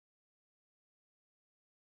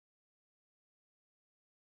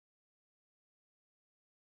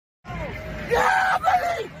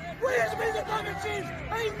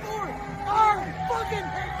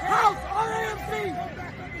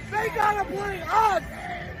They gotta play us.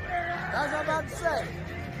 That's what I'm about to say.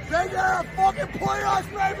 They gotta fucking play us,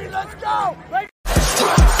 baby. Let's go.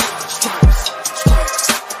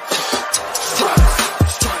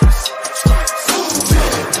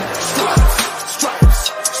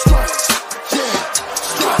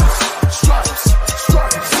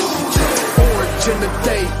 Orange in the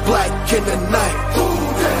day, black in the night.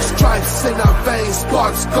 Stripes in our veins,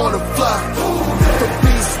 sparks gonna fly. The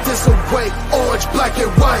beast is awake, orange, black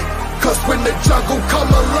and white. Cause when the jungle come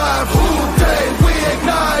alive, day we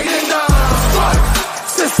ignite and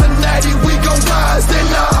Cincinnati, we gon' rise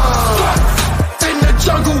and in the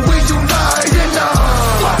jungle we unite and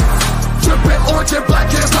dripping orange and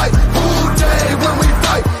black and white. Day when we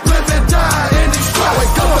fight, live and die in these stripes.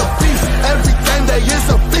 Wake up the beast, every game day is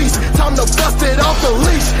a feast. Time to bust it off the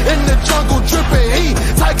leash. In the jungle dripping heat,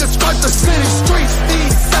 Tiger strike the city streets.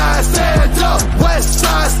 East side stand up, west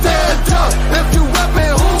side stand up. If you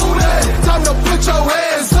reppin' who that, time to put your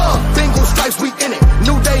hands up. Bingo stripes, we in it.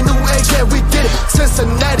 New day, new age, yeah, we get it.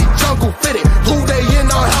 Cincinnati jungle fitted. Who they in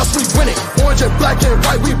our house, we win it. Orange and black and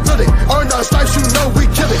white, we build it. Earn our stripes, you know we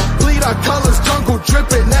kill it. Bleed our colors, jungle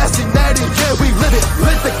dripping. Nasty, natty, yeah, we lit it.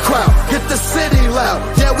 Lit the crowd, hit the city loud.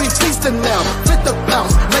 Yeah, we feasting now. Fit the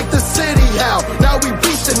bounce, make the city howl. Now we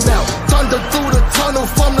beastin' now. Thunder through the tunnel,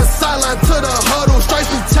 from the sideline to the huddle. Stripes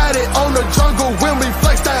be tatted on the jungle when we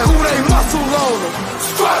flex that who they muscle on them.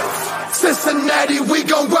 Stripes, Cincinnati, we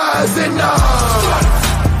gon' rise and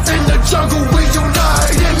in the jungle we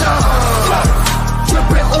unite and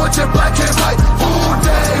dripping orange and black and white. All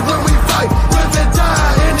day when we fight, live and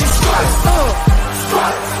die in these stripes.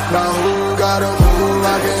 Stripes. Now who gotta move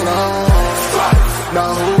like an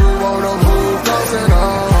Now who wanna move closing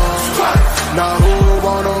on? Now who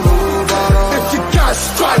wanna move on? If you got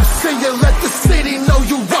stripes, then you let the city know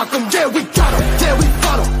you rock 'em. Yeah, we got 'em. Yeah, we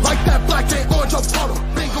fought 'em. Like that black and orange up on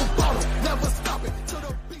 'em. Bingo bottle, never stop it till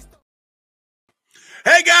the beast.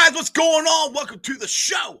 Hey guys, what's going on? Welcome to the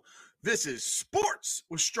show. This is Sports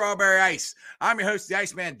with Strawberry Ice. I'm your host, the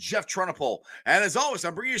Iceman, Jeff Trunapole. And as always,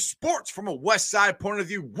 I'm bringing you sports from a West Side point of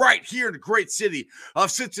view right here in the great city of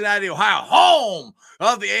Cincinnati, Ohio, home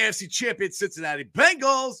of the AFC champion Cincinnati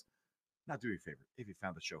Bengals. Now do me a favor. If you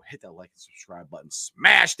found the show, hit that like and subscribe button.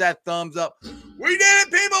 Smash that thumbs up. We did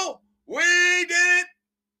it, people. We did it.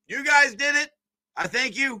 You guys did it. I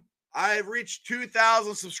thank you. I've reached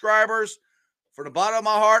 2,000 subscribers. From the bottom of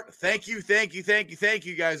my heart, thank you, thank you, thank you, thank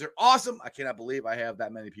you. You guys are awesome. I cannot believe I have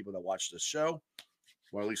that many people that watch this show,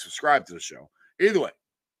 or at least subscribe to the show. Either way,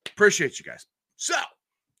 appreciate you guys. So,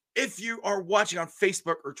 if you are watching on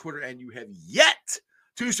Facebook or Twitter and you have yet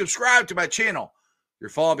to subscribe to my channel, you're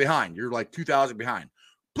falling behind. You're like 2,000 behind.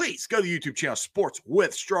 Please go to the YouTube channel, Sports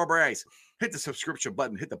with Strawberry Ice. Hit the subscription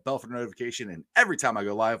button, hit the bell for notification, and every time I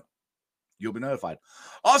go live, you'll be notified.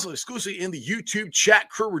 Also, exclusively in the YouTube chat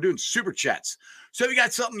crew, we're doing super chats. So if you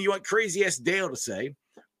got something you want crazy-ass Dale to say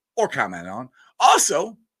or comment on,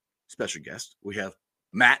 also, special guest, we have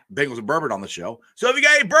Matt, Bengals and Bourbon on the show. So if you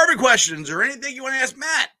got any bourbon questions or anything you want to ask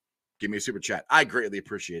Matt, give me a super chat. I greatly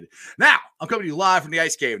appreciate it. Now, I'm coming to you live from the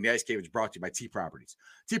Ice Cave, and the Ice Cave is brought to you by T Properties.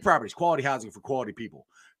 T Properties, quality housing for quality people.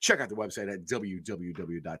 Check out the website at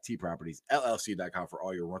www.tpropertiesllc.com for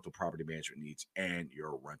all your rental property management needs and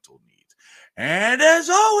your rental needs. And as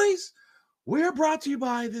always, we are brought to you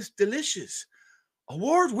by this delicious,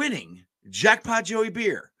 award-winning Jackpot Joey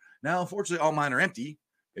beer. Now, unfortunately, all mine are empty,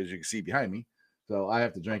 as you can see behind me. So I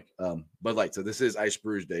have to drink Bud Light. So this is Ice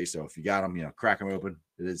Brews Day. So if you got them, crack them open.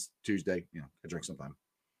 It is Tuesday. I drink sometime.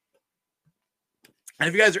 And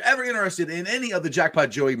if you guys are ever interested in any of the Jackpot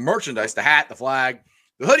Joey merchandise, the hat, the flag,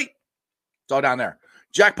 the hoodie, it's all down there.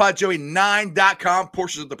 JackpotJoey9.com.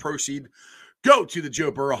 Portions of the proceed go to the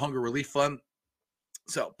Joe Burrow Hunger Relief Fund.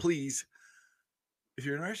 So please, if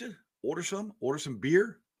you're interested, order some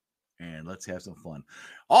beer, and let's have some fun.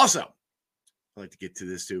 Also, I'd like to get to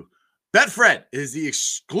this too. Betfred is the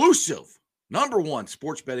exclusive #1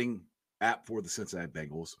 sports betting app for the Cincinnati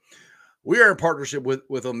Bengals. We are in partnership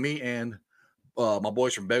with them, me and my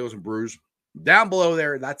boys from Bengals and Brews. Down below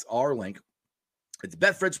there, that's our link. It's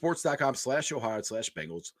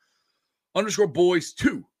betfredsports.com/Ohio/Bengals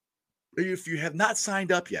 _boys2. If you have not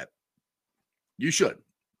signed up yet, you should.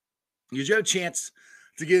 You have a chance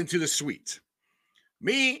to get into the suite.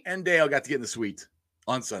 Me and Dale got to get in the suite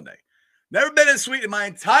on Sunday. Never been in a suite in my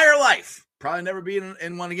entire life. Probably never be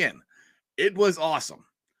in one again. It was awesome.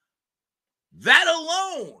 That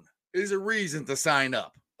alone is a reason to sign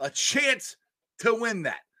up. A chance to win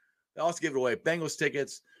that. They also give away Bengals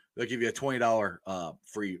tickets. They'll give you a $20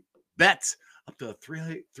 free bet, up to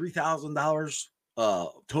 $3,000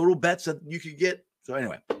 total bets that you could get. So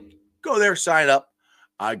anyway, go there, sign up.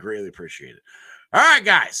 I greatly appreciate it. All right,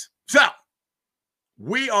 guys. So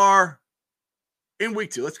we are in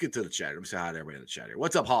week 2. Let's get to the chat. Let me say hi to everybody in the chat here.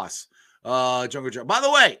 What's up, Haas? Jungle Joe. By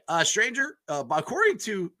the way, stranger, according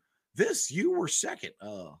to this, you were second.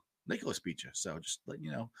 Nicholas beat you. So just letting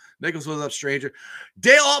you know. Nicholas was up, stranger.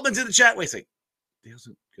 Dale Altman's in the chat. Wait a second. Dale's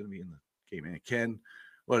going to be in the game, man. Ken,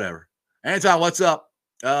 whatever. Anton, what's up?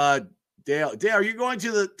 Dale, are you going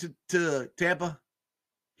to Tampa?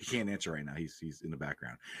 He can't answer right now. He's in the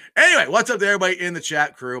background. Anyway, what's up to everybody in the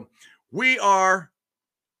chat crew? We are,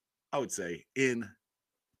 I would say, in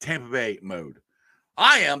Tampa Bay mode.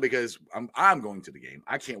 I am, because I'm going to the game.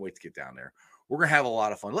 I can't wait to get down there. We're gonna have a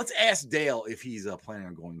lot of fun. Let's ask Dale if he's planning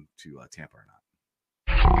on going to Tampa or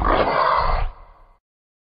not.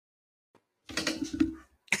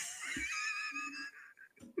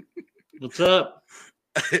 What's up?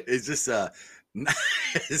 Is this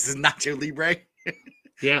this is Nacho Libre?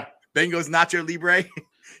 Yeah. Bengo's Nacho Libre.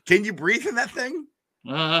 Can you breathe in that thing?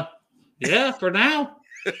 Yeah, for now.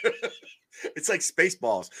 It's like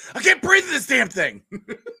Spaceballs. I can't breathe in this damn thing.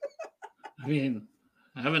 I mean,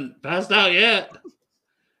 I haven't passed out yet.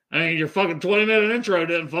 I mean, your fucking 20-minute intro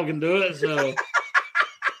didn't fucking do it, so. It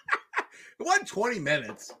wasn't 20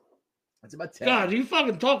 minutes. That's about 10. God, you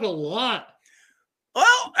fucking talk a lot.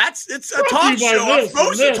 Well, it's a talk show. I'm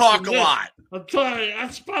supposed to talk a lot. I'm sorry.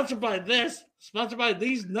 I'm sponsored by this. Sponsored by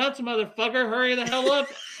these nuts, motherfucker. Hurry the hell up.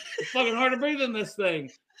 It's fucking hard to breathe in this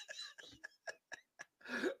thing.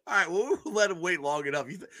 All right, well, we'll let him wait long enough.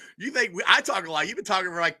 You think I talk a lot? You've been talking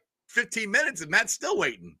for like 15 minutes, and Matt's still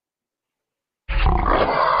waiting.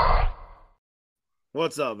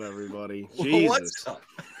 What's up, everybody? Jesus. What's up?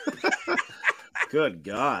 Good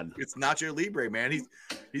God. It's Nacho Libre, man. He's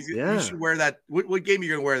Yeah. You should wear that. What game are you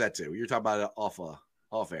going to wear that to? You're talking about it off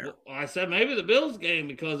air. Well, I said maybe the Bills game,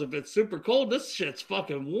 because if it's super cold, this shit's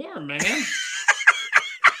fucking warm, man.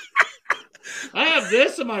 I have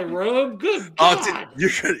this in my robe. Good God.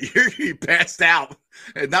 You're passed out,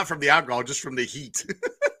 and not from the alcohol, just from the heat.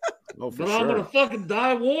 Oh, for But sure. I'm going to fucking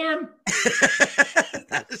die warm.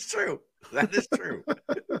 That is true. That is true.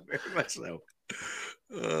 Very much so.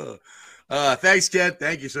 Thanks, Ken.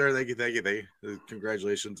 Thank you, sir. Thank you.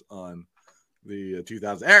 Congratulations on the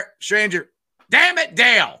 2000. Eric, stranger. Damn it,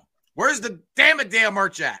 Dale. Where's the Damn it, Dale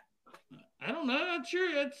merch at? I don't know. I'm sure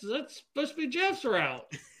that's supposed to be Jeff's route.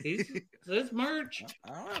 It's merch.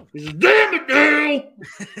 I don't know. He says, damn it, Dale.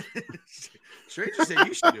 Stranger said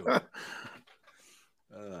you should do it.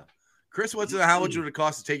 Chris, how much would it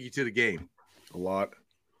cost to take you to the game? A lot.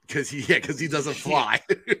 Because he doesn't fly.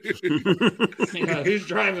 Yeah, who's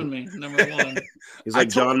driving me? Number one. He's like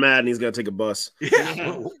John Madden. He's got to take a bus.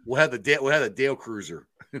 Yeah, we'll have the Dale Cruiser,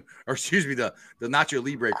 or excuse me, the Nacho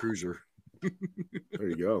Libre Cruiser. There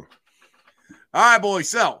you go. All right, boys.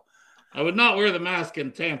 So I would not wear the mask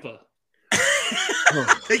in Tampa.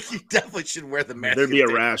 I think you definitely should wear the mask. There'd be a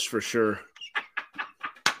rash for sure.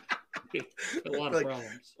 A lot of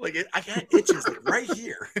problems. I got itches right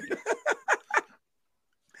here.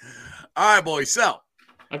 All right, boys. So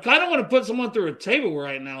I kind of want to put someone through a table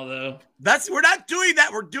right now, though. we're not doing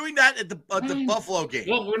that. We're doing that at the Buffalo game.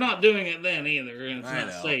 Well, we're not doing it then either, and it's I not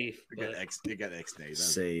know. safe. You got X-Nay.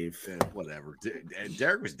 Save. Whatever.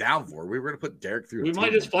 Derek was down for it. We were going to put Derek through. We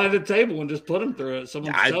might just find a table and just put him through it.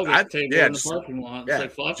 Someone sell this table in the parking lot and say,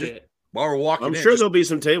 fuck it. While we're walking I'm in, sure there'll be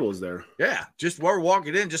some tables there. Yeah, just while we're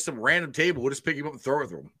walking in, just some random table. We'll just pick him up and throw it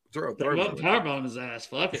through him. Throw Powerbomb his ass.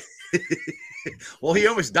 Fuck it. Well, he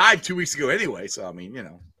almost died 2 weeks ago anyway, so I mean,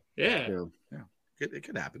 Yeah. it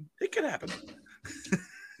could happen. It could happen.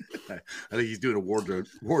 I think he's doing a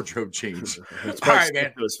wardrobe change. It's All right,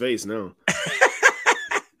 man. to his face now.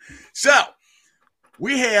 So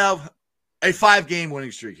we have a 5-game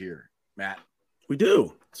winning streak here, Matt. We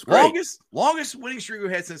do. It's great. Longest winning streak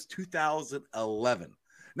we've had since 2011.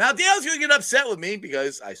 Now, Dale's going to get upset with me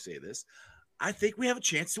because I say this. I think we have a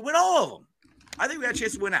chance to win all of them. I think we have a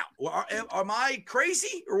chance to win out. Am I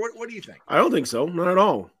crazy, or what do you think? I don't think so. Not at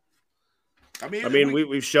all. I mean,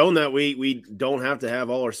 we've shown that we don't have to have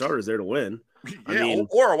all our starters there to win. Yeah,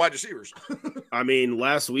 or our wide receivers. I mean,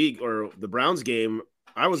 last week or the Browns game,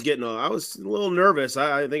 I was a little nervous.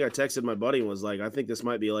 I think I texted my buddy and was like, I think this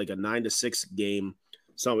might be like a 9-6 game.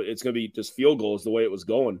 So it's going to be just field goals the way it was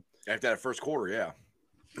going. After that first quarter, yeah.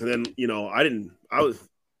 And then, I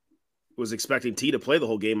was expecting T to play the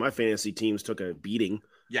whole game. My fantasy teams took a beating,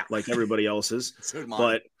 like everybody else's. So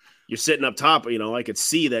but you're sitting up top, I could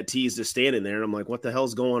see that T's just standing there, and I'm like, what the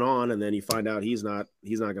hell's going on? And then you find out he's not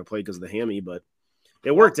going to play because of the hammy, but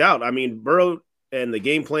it worked out. I mean, Burrow and the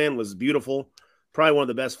game plan was beautiful. Probably one of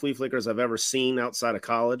the best flea flickers I've ever seen outside of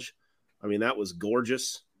college. I mean, that was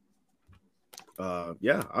gorgeous.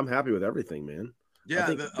 yeah, I'm happy with everything, man. Yeah, I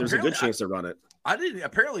think there's a good chance to run it. I didn't.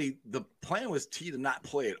 Apparently, the plan was T to not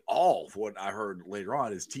play at all. For what I heard later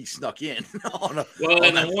on, is T snuck in. In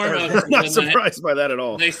the warm-ups, I'm not surprised by that at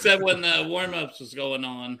all. They said when the warm-ups was going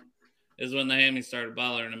on is when the hammy started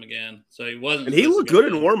bothering him again. So he wasn't. And he looked good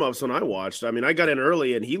in warm-ups when I watched. I mean, I got in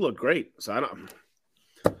early and he looked great. So I don't.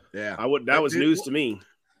 Yeah, that was news to me.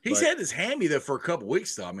 He's had his hammy there for a couple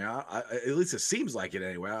weeks, though. I mean, at least it seems like it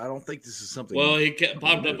anyway. I don't think this is something. Well, he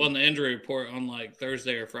popped up on the injury report on like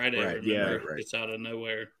Thursday or Friday. Right, right. Just out of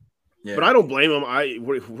nowhere. Yeah. But I don't blame him.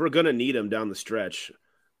 We're going to need him down the stretch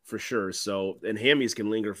for sure. So, and hammies can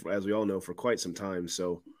linger, as we all know, for quite some time.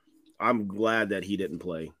 So I'm glad that he didn't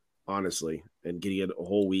play, honestly, and getting a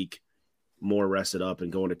whole week more rested up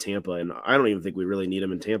and going to Tampa. And I don't even think we really need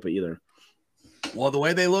him in Tampa either. Well, the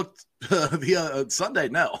way they looked the Sunday,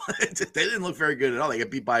 no, they didn't look very good at all. They got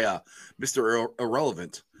beat by Mr.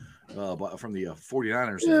 Irrelevant from the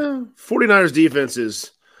 49ers. Yeah, 49ers defense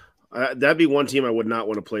is that'd be one team I would not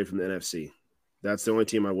want to play from the NFC. That's the only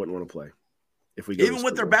team I wouldn't want to play if we go even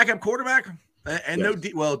with their backup quarterback and yes.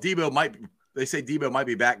 Debo might. They say Debo might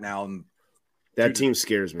be back now, and that team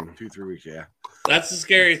scares me. 2-3 weeks, yeah. That's the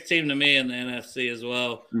scariest team to me in the NFC as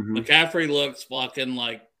well. Mm-hmm. McCaffrey looks fucking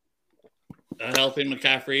like a healthy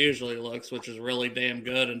McCaffrey usually looks, which is really damn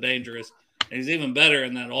good and dangerous. And he's even better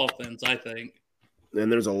in that offense, I think.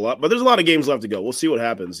 And there's a lot of games left to go. We'll see what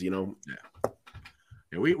happens, you know.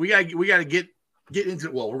 Yeah, we got to get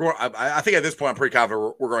into. Well, we're going. I think at this point I'm pretty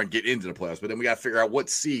confident we're going to get into the playoffs, but then we got to figure out what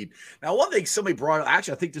seed. Now, one thing somebody brought.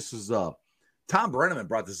 Actually, I think this was Tom Brenneman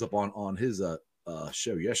brought this up on his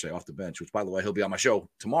show yesterday off the bench. Which, by the way, he'll be on my show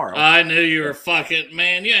tomorrow. I knew you were fucking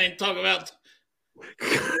man. You ain't talking about.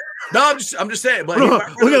 No, I'm just saying. But look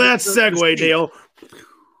at that segue, Dale.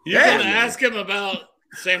 You're gonna ask him about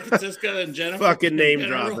San Francisco and Jennifer. Fucking name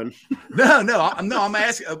dropping. No. I'm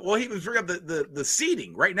asking. Well, he was bringing up the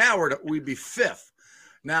seeding. Right now, we'd be fifth.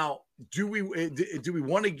 Now, do we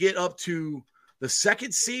want to get up to the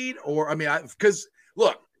second seed, or I mean, because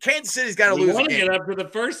look, Kansas City's got to lose. We want to get up to the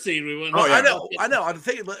first seed. We want. I know. I'm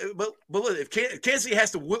thinking, but look, if Kansas City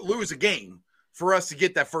has to lose a game for us to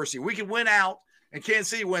get that first seed, we can win out. And Kansas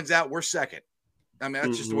City wins out, we're second. I mean,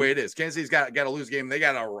 that's just the way it is. Kansas City's got to lose a game. They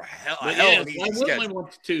got a hell of an easy schedule. I wouldn't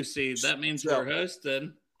want the 2 seed. That means we're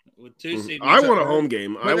hosting with 2 seed. I want a home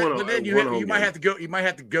game. You might have to go. You might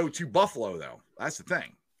have to go to Buffalo, though. That's the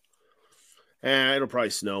thing. It'll probably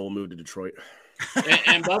snow. We'll move to Detroit.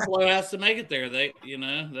 and Buffalo has to make it there. They've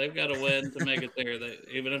got to win to make it there.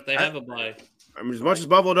 Even if they have a bye. I mean, as much as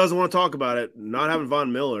Buffalo doesn't want to talk about it, not having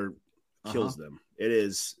Von Miller kills them.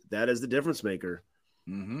 That is the difference maker.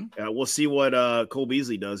 Mm-hmm. We'll see what Cole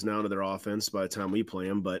Beasley does now to their offense by the time we play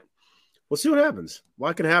him, but we'll see what happens. A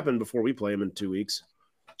lot can happen before we play him in 2 weeks.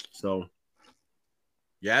 So,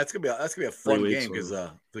 yeah, that's gonna be a fun game because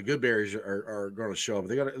the Goodberries are going to show up.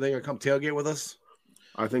 They gonna come tailgate with us.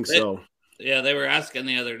 I think so. Yeah, they were asking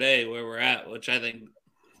the other day where we're at, which I think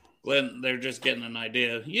Glenn, they're just getting an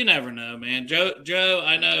idea. You never know, man. Joe,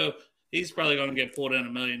 I know. He's probably going to get pulled in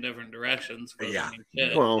a million different directions.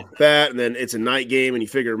 Well, that, and then it's a night game, and you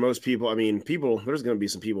figure most people, there's going to be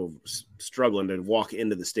some people struggling to walk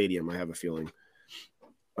into the stadium, I have a feeling,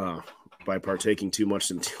 by partaking too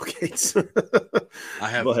much in tailgates. I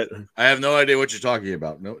have no idea what you're talking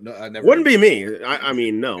about. No, I never. Wouldn't be me. I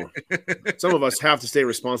mean, no. Some of us have to stay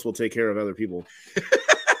responsible, take care of other people.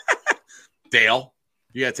 Dale,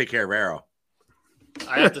 you got to take care of Arrow.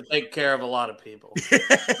 I have to take care of a lot of people.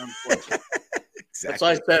 Exactly. That's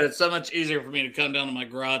why I said it's so much easier for me to come down to my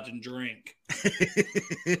garage and drink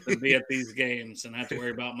than be at these games and have to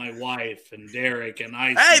worry about my wife and Derek and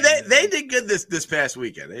Ice. Hey, they did good this past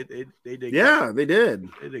weekend. They did. Yeah, good. They did.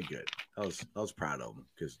 They did good. I was proud of them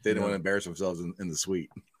because they didn't want to embarrass themselves in the suite.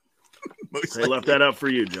 They left that up for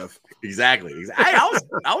you, Jeff. Exactly. Hey, I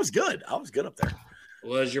was good. I was good up there.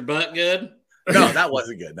 Was your butt good? No, that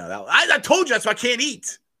wasn't good. No, I told you that's why I can't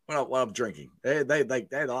eat when I'm drinking. They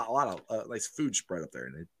had a lot of nice food spread up there,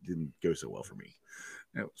 and it didn't go so well for me.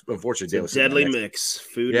 Unfortunately, it's a deadly mix.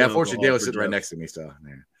 Food. Yeah, unfortunately, Dale was sitting right next to me, so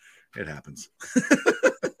it happens. All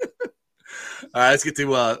right, let's get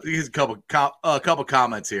to a couple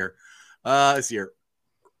comments here. Let's see here.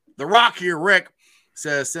 The Rock here, Rick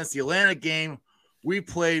says since the Atlanta game, we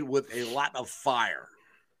played with a lot of fire.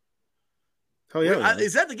 Oh yeah,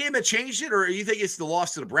 is that the game that changed it, or you think it's the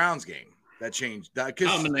loss to the Browns game that changed?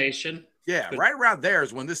 Combination. Yeah, right around there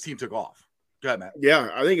is when this team took off. Go ahead, Matt.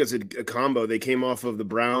 Yeah, I think it's a combo. They came off of the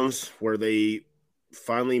Browns where they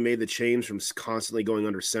finally made the change from constantly going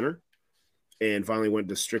under center and finally went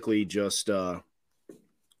to strictly just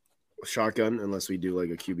shotgun unless we do like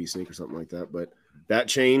a QB sneak or something like that. But that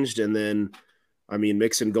changed, and then I mean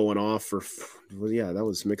Mixon going off for that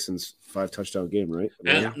was Mixon's 5 touchdown game, right?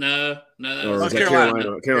 No, that or was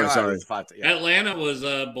Carolina. Sorry, Atlanta was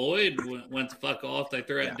Boyd went the fuck off. They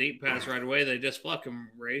threw a deep pass right away. They just fucking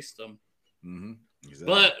raced them. Mm-hmm. Exactly.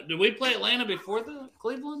 But did we play Atlanta before the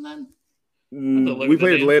Cleveland then? We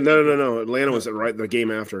played Atlanta. No. Atlanta was the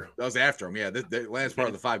game after. That was after them. Yeah, Atlanta's part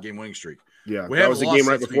of the 5-game winning streak. Yeah, that was the game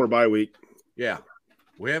right before bye week. Yeah,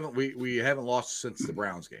 we haven't lost since the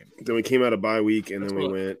Browns game. Then we came out of bye week, and then we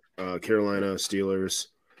went Carolina, Steelers,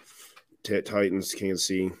 Titans, Kansas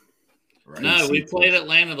City. Right. No, we played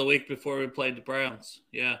Atlanta the week before we played the Browns.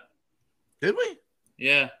 Yeah. Did we?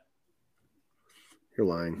 Yeah. You're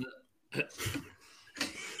lying.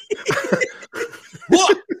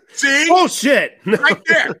 What? See? Oh shit! Right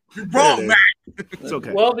there. You're wrong, man. It's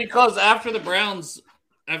okay. Well, because after we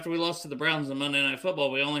lost to the Browns in Monday Night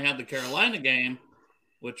Football, we only had the Carolina game,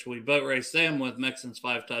 which we boat raced them with Mixon's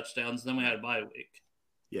 5 touchdowns. Then we had a bye week.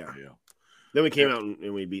 Yeah. Then we came out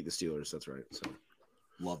and we beat the Steelers. That's right. So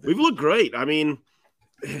love it. We've looked great. I mean,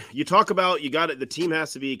 you talk about the team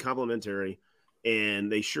has to be complementary,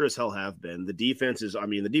 and they sure as hell have been. The defense has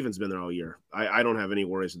been there all year. I don't have any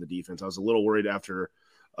worries with the defense. I was a little worried after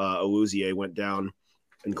Awuzie went down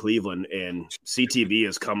in Cleveland, and CTV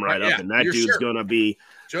has come right up, and that dude's going to be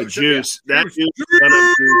the juice. That dude's going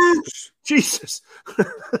to be Jesus.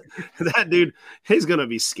 That dude, he's going to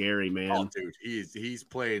be scary, man. Oh, dude, he's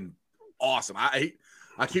playing awesome. I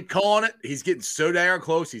keep calling it. He's getting so damn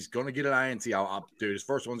close. He's going to get an INT. Dude, his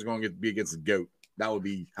first one's going to be against the GOAT. That would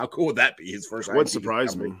be – how cool would that be? His first wouldn't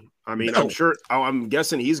surprise me. I mean, I'm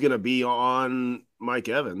guessing he's going to be on Mike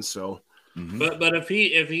Evans, so – mm-hmm. But if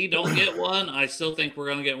he don't get one, I still think we're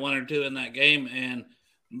going to get 1 or 2 in that game. And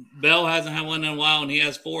Bell hasn't had one in a while, and he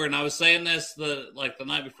has 4. And I was saying this the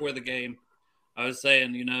night before the game. I was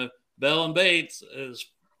saying, Bell and Bates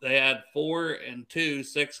they had 4 and 2,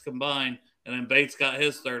 6 combined, and then Bates got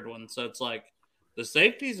his 3rd one. So it's like the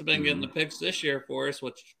safeties have been getting the picks this year for us,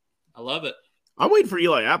 which I love it. I'm waiting for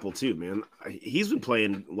Eli Apple too, man. He's been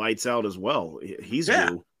playing lights out as well. He's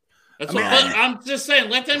new. I'm just saying,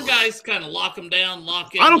 let them guys kind of lock them down,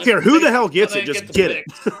 lock in. I don't care who the hell gets it, just get it.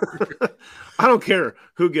 I don't care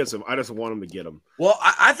who gets them. I just want them to get them. Well,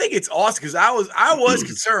 I think it's awesome because I was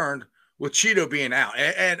concerned with Cheeto being out,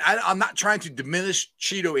 and I'm not trying to diminish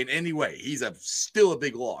Cheeto in any way. He's still a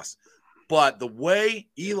big loss, but the way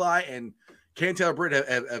Eli and Cantel Britt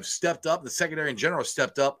have stepped up, the secondary in general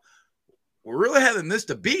stepped up, we're really having this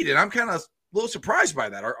to beat, and I'm kind of a little surprised by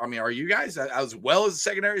that. Are you guys as well as the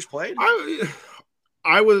secondaries played?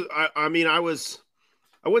 I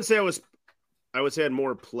would say I'm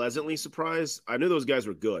more pleasantly surprised. I knew those guys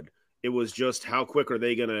were good. It was just how quick are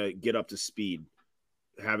they going to get up to speed,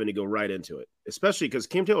 having to go right into it, especially because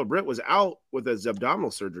Cam Taylor-Britt was out with his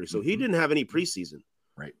abdominal surgery, so he didn't have any preseason.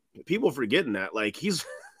 Right. People forgetting that. Like, he's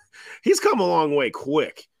come a long way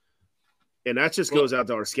quick. And that just goes out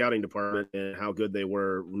to our scouting department and how good they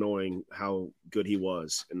were, knowing how good he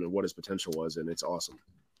was and what his potential was, and it's awesome.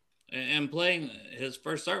 And playing his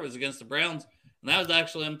first start was against the Browns, and that was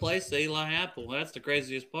actually in place of Eli Apple. That's the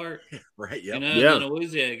craziest part. Right, yep. And then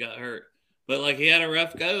Awuzie got hurt. But, he had a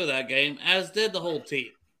rough go of that game, as did the whole team.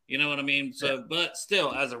 You know what I mean? So, But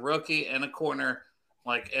still, as a rookie and a corner,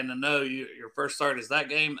 and to know your first start is that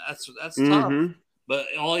game, that's tough. But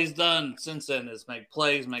all he's done since then is make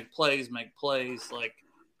plays. And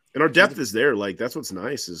our depth is there. That's what's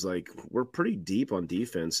nice is we're pretty deep on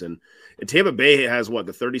defense. And Tampa Bay has the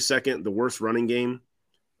 32nd, the worst running game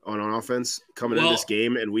on offense coming in this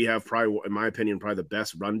game. And we have probably, in my opinion, probably the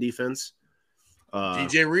best run defense.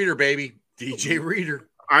 DJ Reader, baby. DJ Reader.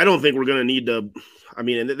 I don't think we're going to need to. I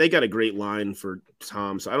mean, and they got a great line for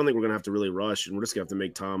Tom. So I don't think we're going to have to really rush. And we're just going to have to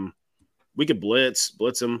make Tom. We could blitz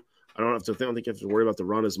him. I don't think you have to worry about the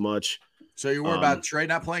run as much. So you're worried about Trey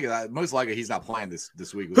not playing? Most likely he's not playing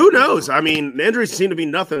this week. Who knows? I mean, injuries seem to be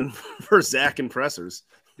nothing for Zach and Pressers.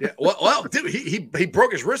 Yeah, well, dude, he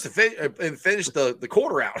broke his wrist and finished the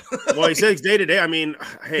quarter out. Well, he says day to day. I mean,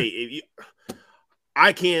 hey,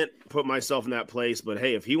 I can't put myself in that place, but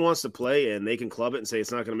hey, if he wants to play and they can club it and say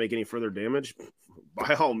it's not going to make any further damage,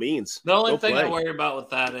 by all means. The only thing I worry about with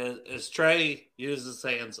that is Trey uses his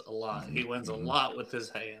hands a lot. He wins a lot with his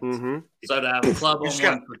hands. Mm-hmm. So to have a club on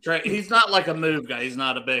one for Trey, he's not like a move guy. He's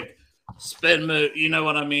not a big spin move. You know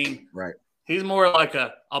what I mean? Right. He's more like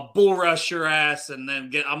a bull rush your ass and then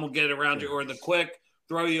I'm going to get around you, or the quick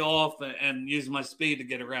throw you off and use my speed to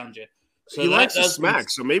get around you. So he that likes to doesn't- smack,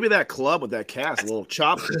 so maybe that club with that cast, a little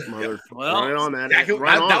chop, mother. Well, right on that. Exactly.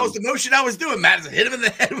 Right on that him. was the motion I was doing, Matt. Is hit him in the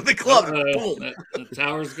head with the club. Boom. The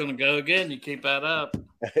tower's going to go again. You keep that up.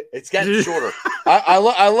 It's gotten shorter. I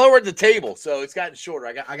lowered the table, so it's gotten shorter.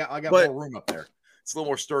 I got But- more room up there. It's a little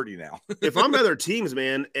more sturdy now. If I'm other teams,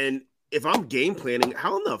 man, and if I'm game planning,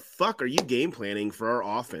 how in the fuck are you game planning for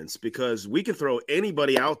our offense? Because we can throw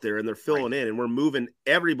anybody out there and they're filling in, and we're moving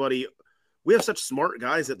everybody. We have such smart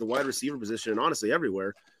guys at the wide receiver position, and honestly,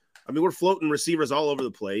 everywhere. I mean, we're floating receivers all over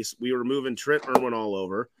the place. We were moving Trent Irwin all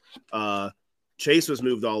over. Chase was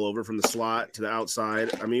moved all over from the slot to the outside.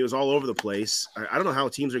 I mean, it was all over the place. I don't know how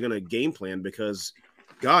teams are going to game plan because,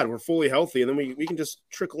 God, we're fully healthy, and then we can just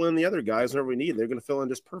trickle in the other guys whenever we need. They're going to fill in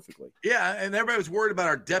just perfectly. Yeah, and everybody was worried about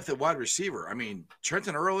our depth at wide receiver. I mean,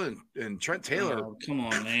 Trenton Irwin and Trent Taylor. Oh, come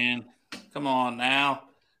on, man. Come on now.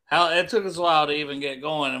 It took us a while to even get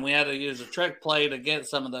going, and we had to use a trick play to get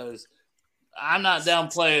some of those. I'm not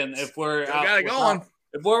downplaying if we're Still got it going.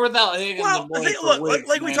 If we're without Higgins, Well, and Boyd I think, for look, weeks,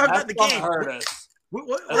 like we man, talked about that's the gonna game. hurt us. We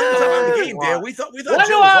talked about the game, Dale. We thought Why Joe do was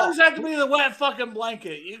I off. always have to be the wet fucking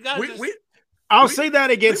blanket? You got to I'll say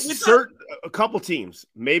that against we thought- a couple teams.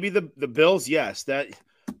 Maybe the Bills, yes, that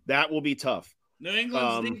will be tough. New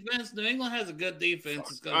England's defense. New England has a good defense.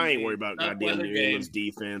 It's gonna I ain't be worried about a tough goddamn weather New game. England's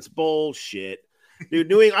defense. Bullshit. Dude,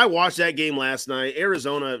 New England, I watched that game last night.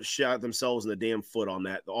 Arizona shot themselves in the damn foot on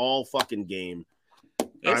that all fucking game.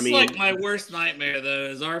 It's like my worst nightmare, though,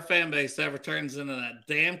 is our fan base ever turns into that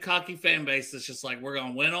damn cocky fan base that's just like, we're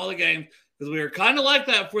going to win all the games. Because we were kind of like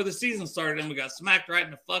that before the season started, and we got smacked right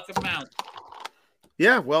in the fucking mouth.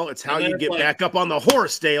 Yeah, well, it's how And then you it's get like- back up on the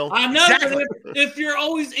horse, Dale. I know, Exactly. but if you're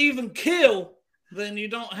always even kill, then you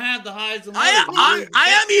don't have the highs and lows. I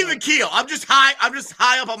am even keel. I'm just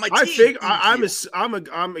high up on my team. I think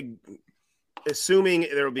I'm assuming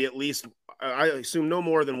there will be at least. I assume no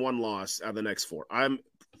more than one loss out of the next four. I'm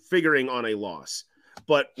figuring on a loss,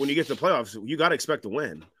 but when you get to the playoffs, you got to expect to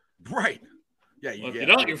win. right. Yeah, Well, if yeah. you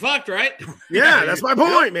don't, you're fucked, right? Yeah, that's my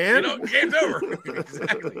point, man. You know, game's over.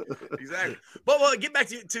 exactly. But well, get back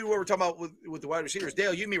to what we're talking about with the wide receivers.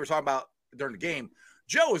 Dale, you and me were talking about during the game.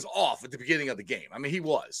 Joe was off at the beginning of the game. I mean, he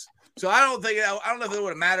was. So I don't know if it would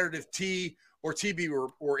have mattered if T or TB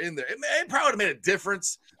were in there. It probably would have made a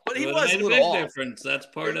difference, but he It was a made little big off. difference. That's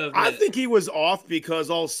part of I it. think he was off because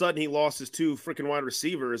all of a sudden he lost his two freaking wide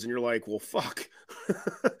receivers, and you're like, well, fuck.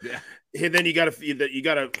 Yeah. And then you got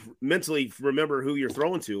to mentally remember who you're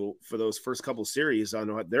throwing to for those first couple series. I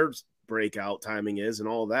know what their breakout timing is and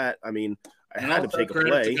all that. I mean, I And had to also take a credit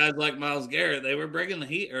play. to guys like Myles Garrett. They were bringing the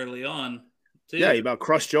heat early on, too. Yeah, he about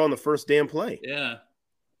crushed Joe on the first damn play. Yeah.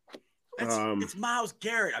 It's Myles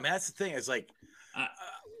Garrett. I mean, that's the thing. It's like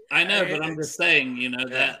I know, but I'm just saying, you know,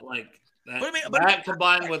 that But I mean- but- that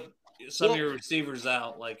combined with some Well- of your receivers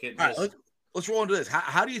out, like it all right, just let's roll into this.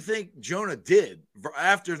 How do you think Jonah did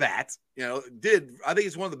after that? You know, I think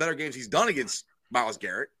it's one of the better games he's done against Myles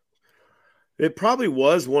Garrett. It probably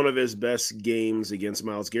was one of his best games against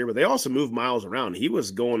Myles Garrett, but they also moved Myles around. He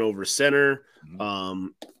was going over center.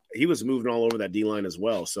 He was moving all over that D-line as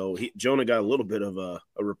well. So Jonah got a little bit of a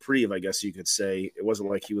reprieve, I guess you could say. It wasn't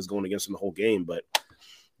like he was going against him the whole game, but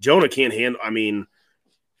Jonah can't handle – I mean,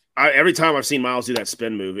 every time I've seen Myles do that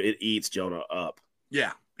spin move, it eats Jonah up.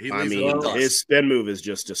 Yeah. I mean, his spin move is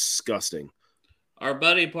just disgusting. our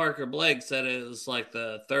buddy Parker Blake said it was like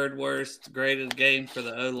the third worst graded game for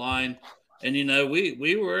the O-line. And, you know, we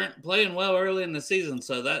weren't playing well early in the season,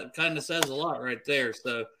 so that kind of says a lot right there.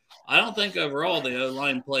 So I don't think overall the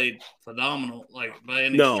O-line played phenomenal, like by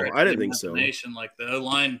any No, stretch I of didn't the think so. imagination. Like the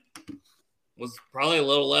O-line was probably a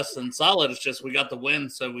little less than solid. It's just we got the win,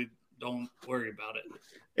 so we don't worry about it.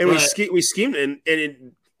 And But- we schemed, and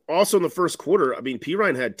also in the first quarter, I mean, P.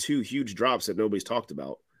 Ryan had two huge drops that nobody's talked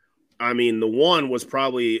about. I mean, the one was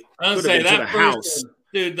probably I was could have say been to that the first house. one,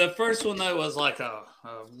 dude. The first one though was like a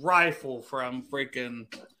rifle from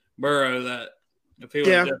freaking Burrow. That if he would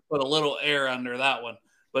have Yeah. just put a little air under that one,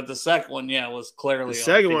 but the second one, yeah, was clearly The on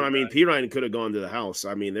second one, I P. mean, Ryan. P. Ryan could have gone to the house.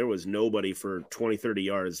 I mean, there was nobody for 20, 30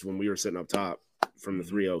 yards when we were sitting up top from the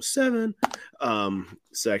 307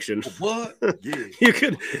 section. What?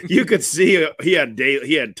 Yeah. You could see he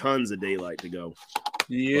had tons of daylight to go.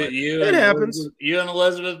 You it and happens. You and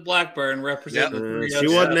Elizabeth Blackburn represent the She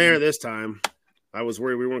 307. wasn't there this time. I was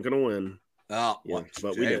worried we weren't going to win. Oh, Yeah, well,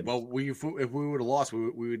 but we did. Well, if we would have lost, we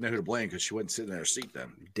would know who to blame because she wasn't sitting in her seat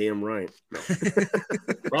then. Damn right.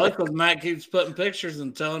 Probably because Matt keeps putting pictures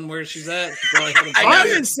and telling where she's at. She probably had a I I know.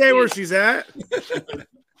 didn't say where she's at.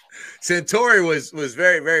 Santori was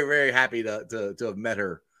very, very, very happy to have met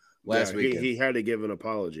her last Yeah, weekend. he had to give an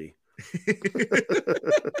apology.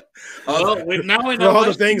 Well, now we For know all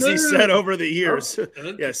the things he said over the years. Oh,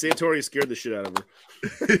 Yeah, Santori scared the shit out of her.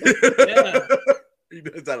 Yeah. He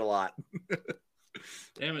does that a lot.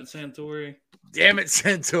 Damn it, Santori. Damn it,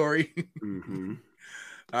 Santori. Mm-hmm.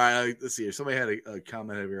 All right, let's see here. Somebody had a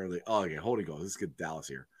comment over here. Oh, okay, holding calls. Let's get Dallas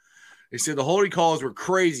here. He said the holding calls were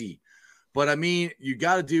crazy, but I mean, you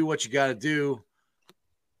got to do what you got to do.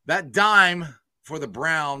 That dime for the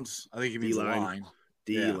Browns, I think he means D-line.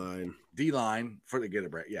 D-line. D-line for the get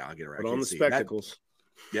it right. Yeah, I'll get it right. Put on the spectacles.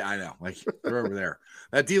 Yeah, I know. Like they're over there.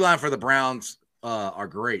 That D-line for the Browns are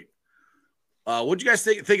great. What do you guys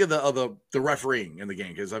think of the refereeing in the game?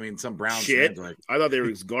 Because I mean, some Browns shit. fans are like, I thought they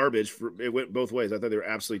were garbage. It went both ways. I thought they were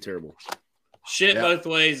absolutely terrible. Shit both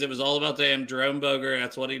ways. It was all about damn Jerome Boger.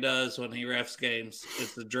 That's what he does when he refs games.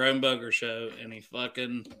 It's the Jerome Boger show, and he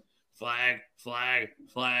fucking flag.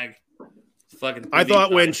 Fucking. I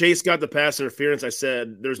thought when Chase got the pass interference, I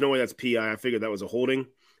said, "There's no way that's PI." I figured that was a holding.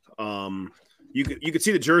 You could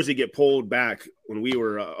see the jersey get pulled back when we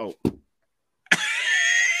were.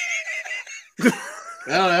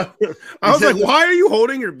 I don't know. I was like, "Why are you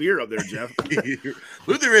holding your beer up there, Jeff?"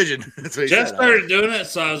 Luther Vision. That's what he Jeff said. started doing it,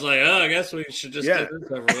 so I was like, "Oh, I guess we should just get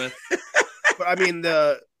this over with." But I mean,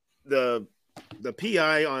 the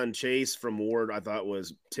PI on Chase from Ward, I thought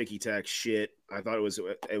was ticky tack shit. I thought it was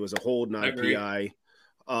a hold, not a PI.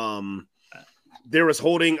 There was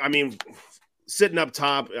holding. I mean, sitting up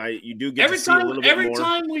top, you do get to see a little bit more. Every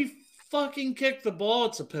time we fucking kick the ball,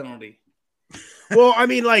 it's a penalty. Well, I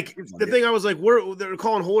mean, like the thing, I was like, they're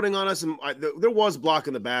calling holding on us, and there was block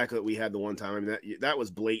in the back that we had the one time. I mean, that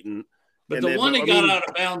was blatant. But he got out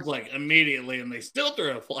of bounds like immediately, and they still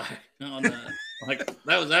threw a flag on that. Like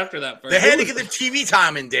that was after that. They had to get the TV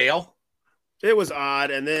time in, Dale. It was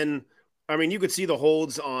odd, and then I mean, you could see the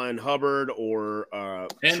holds on Hubbard or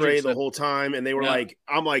Trey the whole time, and they were like,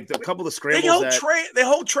 I'm like, a couple of scrambles. They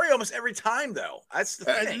hold Trey almost every time, though. That's the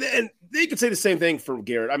thing. And they could say the same thing for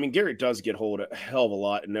Garrett. I mean, Garrett does get hold a hell of a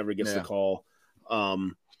lot and never gets the call.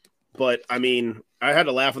 But I mean, I had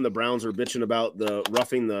to laugh when the Browns were bitching about the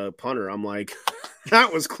roughing the punter. I'm like,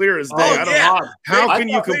 that was clear as day. How can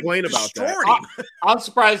you complain about that? I'm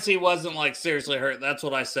surprised he wasn't like seriously hurt. That's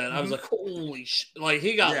what I said. I was like, holy shit. Like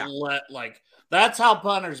he got let, like that's how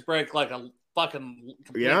punters break like a fucking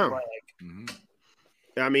leg. Mm-hmm.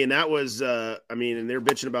 I mean, that was, and they're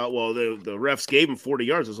bitching about, well, the refs gave him 40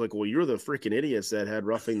 yards. I was like, well, you're the freaking idiots that had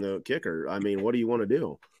roughing the kicker. I mean, what do you want to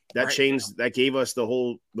do? That changed. That gave us the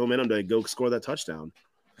whole momentum to go score that touchdown.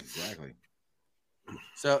 Exactly.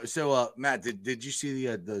 So Matt, did you see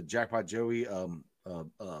the Jackpot Joey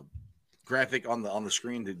graphic on the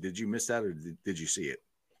screen? Did you miss that, or did you see it?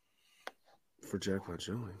 For Jackpot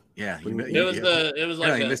Joey, yeah, it was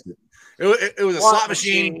like he missed it. It was a slot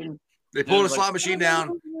machine. They pulled a slot machine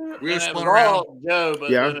down. We were spun around. Joe,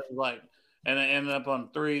 but then it was like, and it ended up on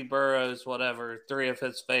 3 Burrows, whatever, 3 of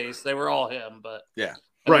his face. They were all him, but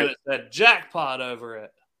right. It said jackpot over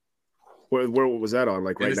it. Where was that on?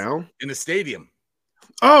 Like right now? In the stadium.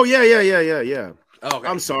 Oh yeah. Oh, okay.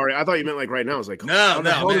 I'm sorry. I thought you meant like right now. I was like, no, in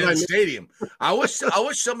the stadium. I wish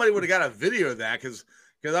somebody would have got a video of that because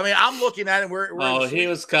I mean I'm looking at it. He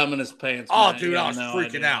was coming his pants. Oh, dude, I was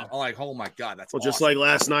freaking out. I'm like, oh my god, that's awesome. Just like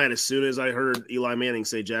last night. As soon as I heard Eli Manning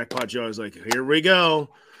say Jackpot Joe, I was like, here we go.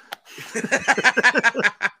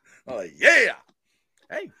 I'm like, yeah.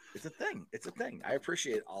 Hey, it's a thing. It's a thing. I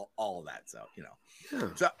appreciate all of that. So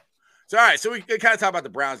So all right, so we kind of talk about the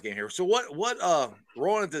Browns game here. So what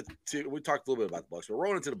rolling into we talked a little bit about the Bucs. We're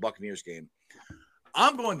rolling into the Buccaneers game.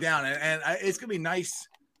 I'm going down, and it's gonna be nice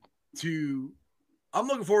to. I'm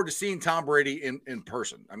looking forward to seeing Tom Brady in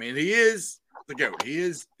person. I mean, he is the GOAT.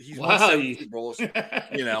 He's won 7 Super Bowls.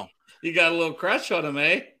 You know, you got a little crush on him,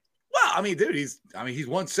 eh? Well, I mean, dude, he's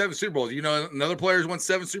won 7 Super Bowls. You know, another player's won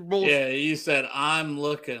 7 Super Bowls. Yeah, you said I'm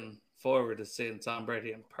looking forward to seeing Tom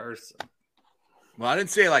Brady in person. Well, I didn't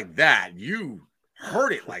say it like that. You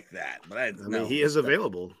heard it like that, but I mean, he is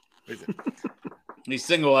available. Is it? He's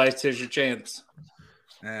single iced. Here's your chance.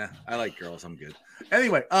 I like girls. I'm good.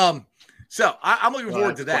 Anyway, so I'm looking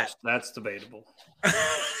forward to that. That's debatable.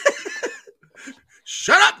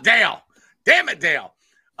 Shut up, Dale. Damn it, Dale.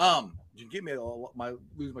 You give me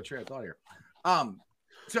lose my train of thought here.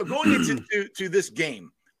 So going into this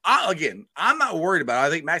game, I'm not worried about it. I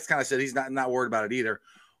think Max kind of said he's not worried about it either.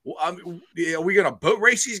 Well, are we going to boat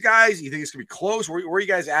race these guys? You think it's going to be close? Where are you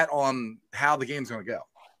guys at on how the game's going to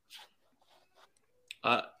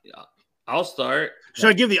go? I'll start. Should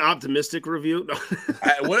I give the optimistic review?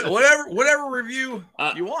 whatever review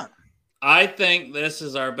you want. I think this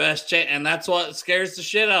is our best chance, and that's what scares the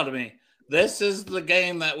shit out of me. this is the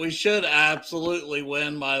game that we should absolutely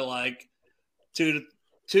win by like 2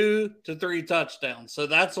 to 3 touchdowns. So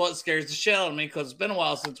that's what scares the shit out of me because it's been a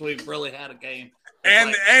while since we've really had a game.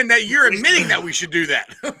 And that you're admitting that we should do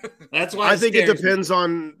that. That's why I think it depends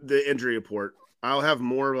on the injury report. I'll have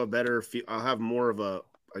more of a better. I'll have more of a.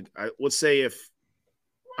 Let's say if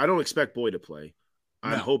I don't expect Boyd to play,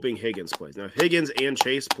 I'm hoping Higgins plays. Now, if Higgins and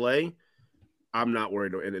Chase play, I'm not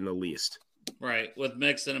worried in the least. Right, with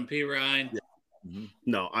Mixon and P. Ryan. Yeah. Mm-hmm.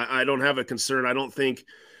 No, I don't have a concern. I don't think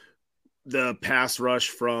the pass rush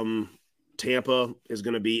from Tampa is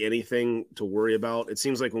going to be anything to worry about. It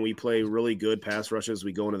seems like when we play really good pass rushes,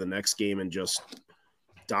 we go into the next game and just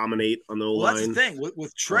dominate on the line. That's the thing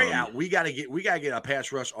with Trey out. We got to get a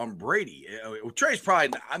pass rush on Brady. Trey's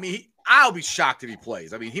probably. I mean, I'll be shocked if he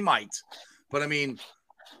plays. I mean, he might, but I mean,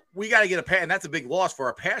 we got to get a pass, and that's a big loss for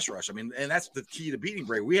our pass rush. I mean, and that's the key to beating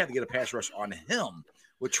Brady. We have to get a pass rush on him.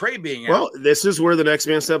 With Trey being out. Well, this is where the next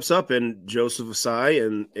man steps up, and Joseph Asai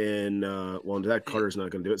and that Carter's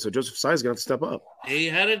not going to do it. So Joseph Asai is going to have to step up. He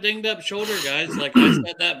had a dinged up shoulder, guys. Like I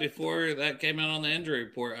said that before that came out on the injury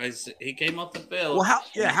report. He came off the field. Well,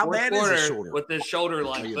 how bad is his shoulder? With his shoulder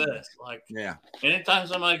like this, like anytime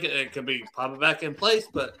somebody it could be popping back in place,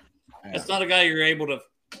 but it's not a guy you're able to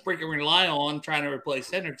freaking rely on trying to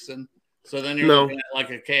replace Hendrickson. So then you're looking at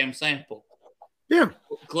like a Cam Sample. Yeah.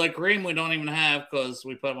 Click Ream we don't even have because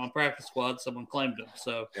we put him on practice squad. Someone claimed him.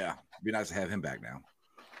 So yeah, it'd be nice to have him back now.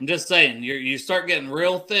 I'm just saying, you start getting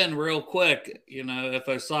real thin real quick. You know, if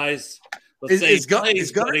a size, let's say he's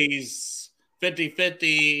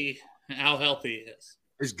 50-50, how healthy he is.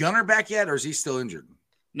 Is Gunner back yet, or is he still injured?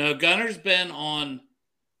 No, Gunner's been on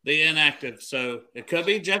the inactive, so it could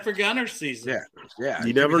be Jeffrey Gunner's season. Yeah.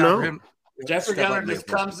 You never know. Jeffrey Gunner just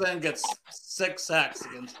comes in and gets 6 sacks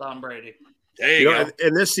against Tom Brady. There you go.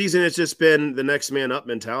 And this season, it's just been the next man up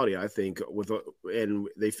mentality. I think and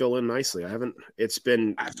they fill in nicely. It's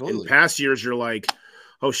been in past years. You're like,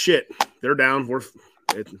 oh shit, they're down. We're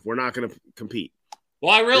not going to compete.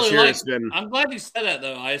 Well, I really like. I'm glad you said that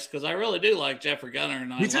though, Ice, because I really do like Jeffrey Gunner,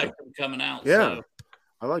 and I like him coming out. Yeah, so.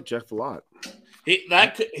 I like Jeff a lot.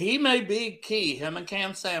 He may be key. Him and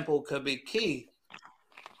Cam Sample could be key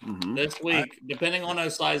this week, depending on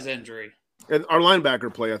Osai's injury. And our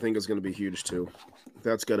linebacker play, I think, is going to be huge too.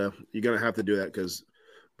 You're going to have to do that because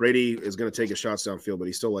Brady is going to take his shots downfield, but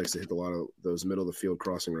he still likes to hit a lot of those middle of the field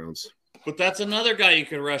crossing routes. But that's another guy you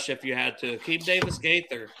could rush if you had to. Keep Davis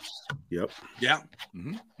Gaither. Yep. Yeah.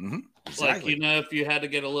 Mm-hmm. Exactly. Like, if you had to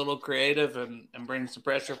get a little creative and bring some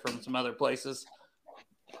pressure from some other places.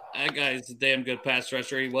 That guy's a damn good pass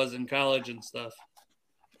rusher. He was in college and stuff.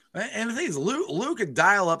 And the thing is, Luke could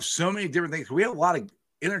dial up so many different things. We have a lot of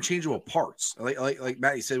interchangeable parts. Like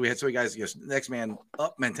Matty said, we had so many guys, next man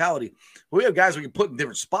up mentality. We have guys we can put in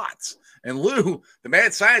different spots. And Lou, the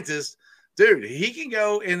mad scientist, dude, he can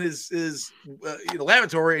go in his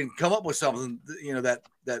laboratory and come up with something, that.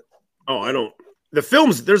 Oh, I don't. The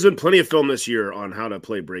films, there's been plenty of film this year on how to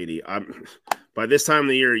play Brady. By this time of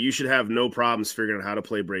the year, you should have no problems figuring out how to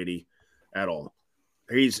play Brady at all.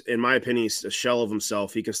 He's, in my opinion, he's a shell of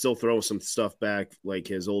himself. He can still throw some stuff back like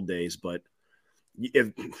his old days, but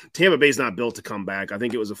if Tampa Bay's not built to come back, I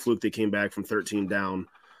think it was a fluke they came back from 13 down.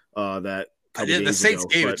 The Saints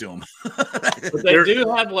gave it to them. But they do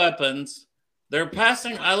have weapons. They're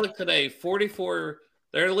passing. I looked today, 44.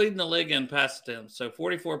 They're leading the league in pass attempts, so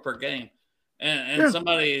 44 per game. And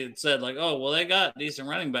somebody said, like, oh, well, they got decent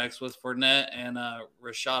running backs with Fournette and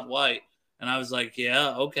Rashad White. And I was like,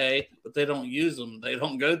 yeah, okay, but they don't use them. They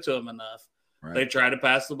don't go to them enough. Right. They try to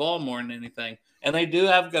pass the ball more than anything. And they do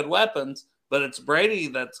have good weapons, but it's Brady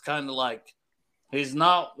that's kind of like, he's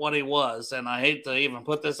not what he was. And I hate to even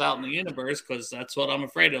put this out in the universe because that's what I'm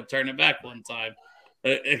afraid he'll turn it back one time.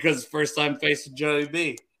 Because first time facing Joey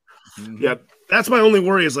B. Mm-hmm. Yeah, that's my only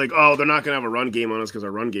worry is like, oh, they're not going to have a run game on us because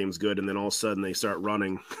our run game's good, and then all of a sudden they start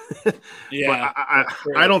running. Yeah,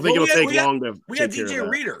 but I don't think it'll take long to. We got DJ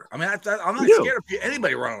Reader. I mean, I'm not scared of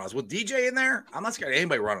anybody running on us. With DJ in there, I'm not scared of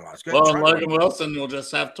anybody running on us. Logan Wilson will just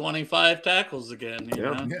have 25 tackles again. You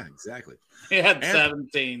know? Yeah, exactly. He had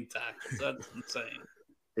 17 tackles. That's insane.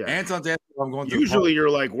 Yeah. Anton's I'm going. Usually, you're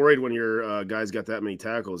like worried when your guys got that many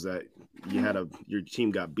tackles that your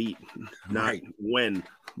team got beat, not win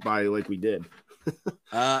by like we did.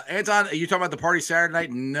 Anton, are you talking about the party Saturday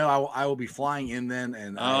night? No, I will be flying in then.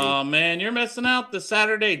 And man, you're missing out the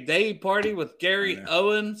Saturday day party with Gary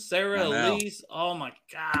Owen, Sarah Elise. Oh my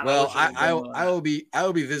God! Well, I will be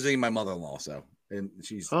visiting my mother-in-law. So, and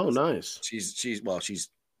she's nice. She's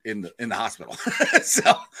in the hospital.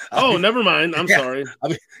 So, never mind. I'm sorry. I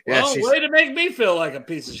mean, Well, way to make me feel like a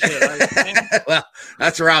piece of shit. Well,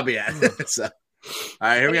 that's where I'll be at. So, all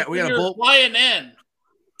right, here we got a bull flying in.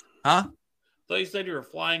 Huh? So you said you were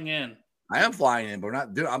flying in. I am flying in, but we're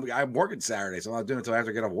not doing. I'm working Saturday, so I'm not doing it until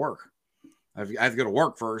after I get off work. I have to go to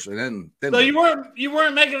work first, and then. So you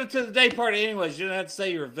weren't making it to the day party anyways. You didn't have to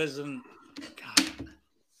say you were visiting. God.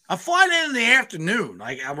 I'm flying in the afternoon.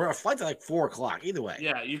 Like we're a flight to like 4:00. Either way.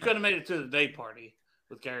 Yeah, you could have made it to the day party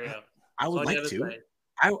with karaoke. I would like to.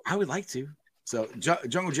 I would like to. So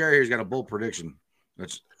Jungle Jerry here's got a bold prediction,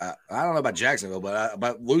 which I don't know about Jacksonville,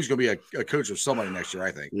 but Lou's gonna be a coach of somebody next year.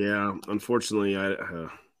 I think. Yeah, unfortunately,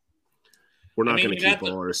 we're not going to keep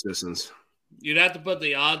all our assistants. You'd have to put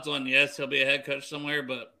the odds on. Yes, he'll be a head coach somewhere,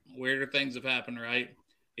 but weirder things have happened, right?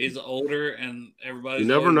 He's older, and everybody's. You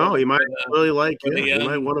never know. He might really like you. He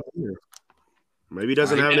might want to be here. Maybe he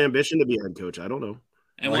doesn't have an ambition to be a head coach. I don't know.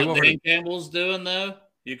 And what Dan Campbell's doing, though,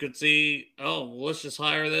 you could see. Oh, well, let's just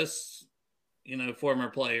hire this, former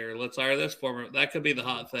player. Let's hire this former. That could be the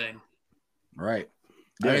hot thing. Right.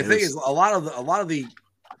 Yeah, I mean, the thing is, a lot of the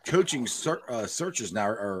coaching searches now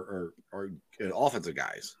are offensive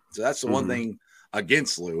guys. So that's the one thing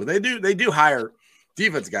against Lou. They do hire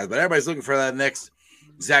defensive guys, but everybody's looking for that next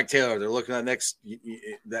Zach Taylor. They're looking at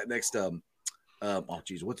that next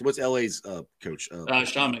what's LA's coach?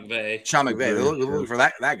 Sean McVay. Sean McVay. They're looking for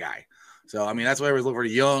that guy. So I mean, that's why everybody's looking for a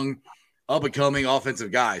young, up and coming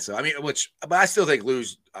offensive guy. So I mean, but I still think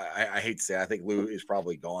Lou's. I hate to say it, I think Lou is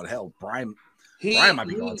probably gone. Hell, Brian might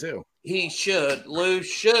be gone too. He should. Lou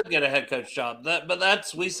should get a head coach job.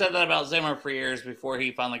 We said that about Zimmer for years before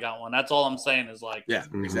he finally got one. That's all I'm saying is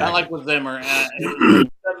exactly. Not like with Zimmer. He's gonna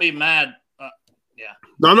be mad.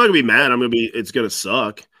 No, I'm not gonna be mad. It's gonna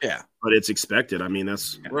suck. Yeah, but it's expected. I mean,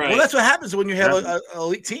 that's right. Well, that's what happens when you have an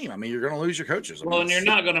elite team. I mean, you're gonna lose your coaches. And you're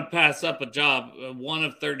not gonna pass up a job, one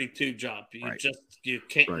of 32 jobs. You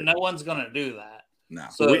can't. Right. No one's gonna do that. No.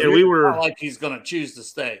 So we were not like he's gonna choose to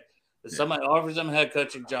stay. If somebody offers him a head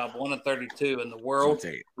coaching job, 1 of 32 in the world,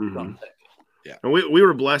 take it. Yeah. And we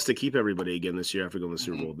were blessed to keep everybody again this year after going to the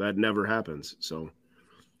Super Bowl. That never happens. So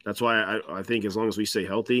that's why I think as long as we stay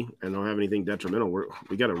healthy and don't have anything detrimental,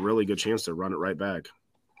 we got a really good chance to run it right back.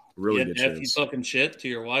 Really good chance. You talking shit to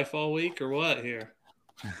your wife all week or what here?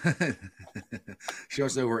 She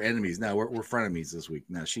also we're enemies. No, we're frenemies this week.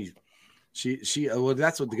 No, she well,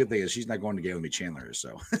 that's what the good thing is. She's not going to game with me, Chandler.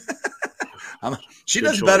 So she good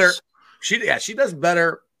does choice. Better. She does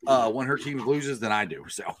better when her team loses than I do.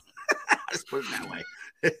 So just put it that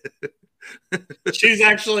way. She's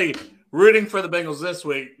actually rooting for the Bengals this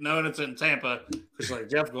week, knowing it's in Tampa. She's like,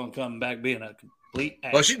 Jeff's going to come back being a complete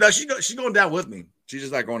ass. Well, she does. She's going down with me. She's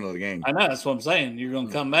just not going to the game. I know. That's what I'm saying. You're going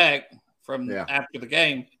to come back from after the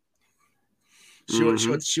game. She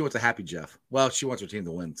wants a happy Jeff. Well, she wants her team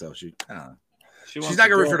to win, so I don't know. She's not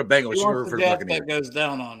going to root for the Bengals. She's going to root for the Buccaneers. That goes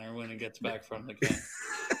down on her when he gets back from the game.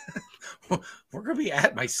 We're going to be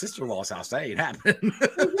at my sister-in-law's house. That ain't happening.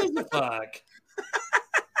 Fuck.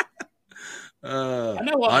 I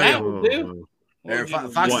know what Matt would do.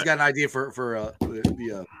 Fox has got an idea for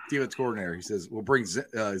the defense coordinator. He says we'll bring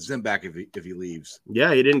Zim back if he leaves.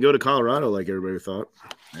 Yeah, he didn't go to Colorado like everybody thought.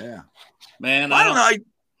 Yeah, man. I don't know.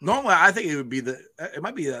 Normally, I think it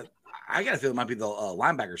might be I got to feel it might be the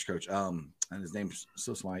linebackers coach. And his name's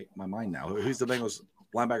slips my mind now. Who's the Bengals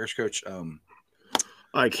linebackers coach?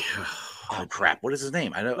 Oh crap! What is his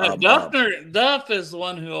name? I know. Duff is the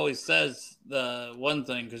one who always says the one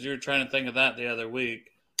thing because you were trying to think of that the other week.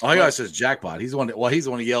 Oh, he always says jackpot. He's the one. He's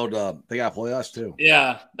the one who yelled. They gotta play us too.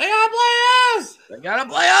 Yeah, they gotta play us. They gotta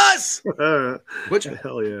play us. Which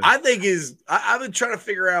hell yeah, I think is. I've been trying to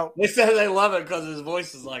figure out. They said they love it because his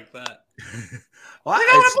voice is like that. Well, they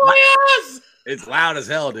gotta play us. It's loud as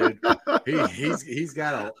hell, dude. He's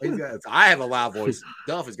got. I have a loud voice.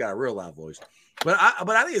 Duff has got a real loud voice. But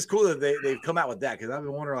I think it's cool that they've come out with that because I've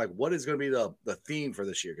been wondering what is going to be the theme for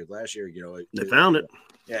this year because last year they found it.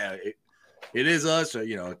 Yeah, it is us. Or,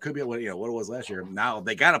 it could be what it was last year. Now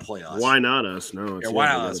they got to play us. Why not us? No, why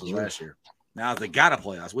not us was last year. Now they got to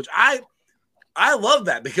play us, which I love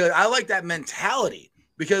that because I like that mentality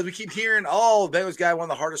because we keep hearing Bengals got one of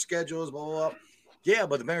the hardest schedules, blah blah blah. Yeah,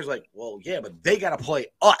 but the Bengals but they got to play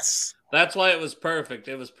us. That's why it was perfect.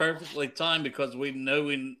 It was perfectly timed because we know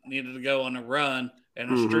we needed to go on a run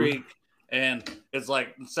and a streak. And it's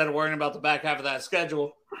like, instead of worrying about the back half of that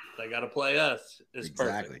schedule, they got to play us. It's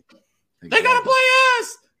perfect. They got to play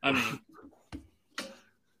us. I mean.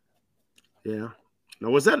 Yeah. Now,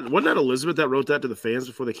 wasn't that Elizabeth that wrote that to the fans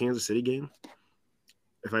before the Kansas City game?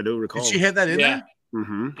 If I do recall. Did she have that in there?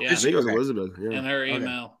 Mm-hmm. Yeah. I think it was Elizabeth. Yeah. In her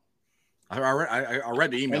email. I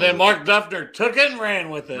read the email. And then Mark Duffner took it and ran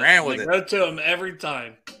with it. They go to him every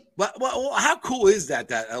time. But well, how cool is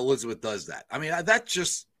that Elizabeth does that? I mean, that's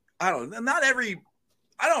just, I don't know.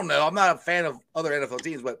 I don't know. I'm not a fan of other NFL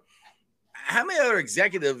teams, but how many other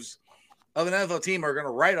executives of an NFL team are going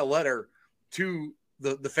to write a letter to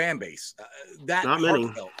the fan base? Not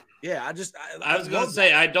many. Yeah, I was going to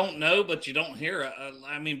say, I don't know, but you don't hear it.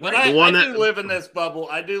 I mean, but right. I do live in this bubble.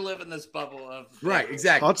 I do live in this bubble of right,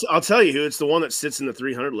 exactly. I'll tell you who. It's the one that sits in the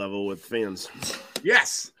 300 level with fans.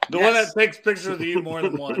 Yes. The one that takes pictures of you more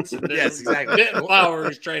than once. Yes, exactly. Didn't follow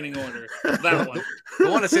his training order. That one.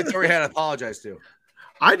 The one that Santori had to apologize to.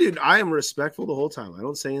 I did. I am respectful the whole time. I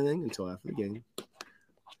don't say anything until after the game.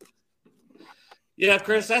 Yeah,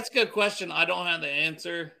 Chris, that's a good question. I don't have the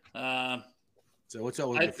answer. So what's up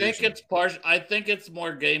with I think it's partial. I think it's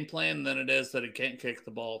more game plan than it is that he can't kick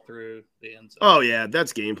the ball through the end zone. Oh yeah,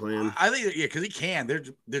 that's game plan. I think because he can.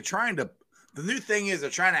 They're trying to. The new thing is they're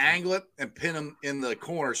trying to angle it and pin him in the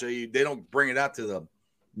corner so they don't bring it out to the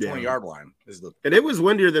 20-yard line. And it was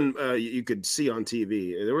windier than you could see on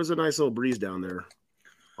TV. There was a nice little breeze down there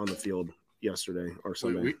on the field yesterday or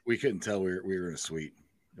Sunday. We couldn't tell we were in a suite.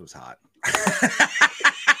 It was hot.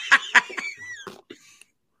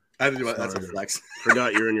 I didn't do that. That's a flex.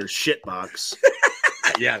 Forgot you're in your shit box.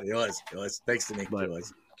 Yeah, it was. Thanks to Nick. It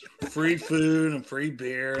was. Free food and free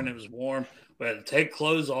beer, and it was warm. We had to take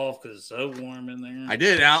clothes off because it's so warm in there. I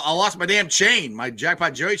did. I lost my damn chain, my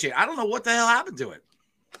Jackpot Joey chain. I don't know what the hell happened to it.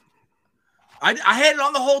 I had it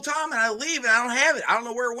on the whole time, and I leave, and I don't have it. I don't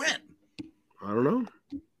know where it went. I don't know.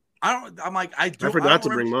 I forgot to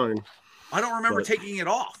bring mine. I don't remember taking it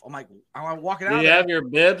off. I'm like, I'm walking out. Do you have your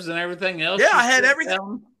bibs and everything else? Yeah, I had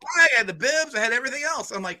everything. I had the bibs. I had everything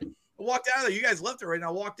else. I'm like, I walked out of there. You guys left it right now.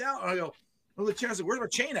 I walked out, and I go, well, the chain. I said, where's my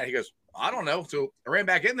chain at? He goes, I don't know. So I ran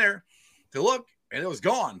back in there to look, and it was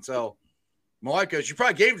gone. So my wife goes, you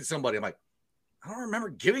probably gave it to somebody. I'm like, I don't remember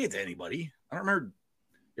giving it to anybody. I don't remember.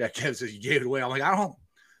 Yeah, Kevin says you gave it away. I'm like, I don't.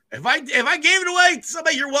 If I gave it away to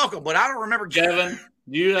somebody, you're welcome. But I don't remember. Kevin,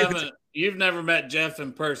 you've never met Jeff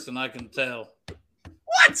in person. I can tell.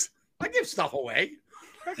 What? I give stuff away.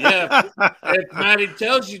 Yeah, if Matty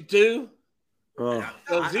tells you to,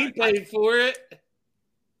 because he paid for it.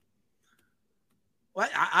 Well,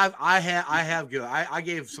 I have good. I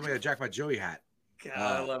gave somebody a Jackpot Joey hat. God,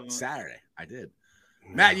 I love him. Saturday. I did.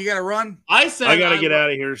 Matt, you got to run. I said I got to get out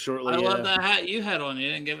of here shortly. I love that hat you had on. You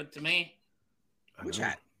didn't give it to me. Which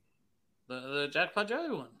hat? The Jackpot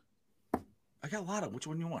Joey one. I got a lot of. Which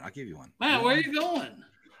one you want? I'll give you one. Matt, where are you going?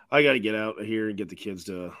 I got to get out of here and get the kids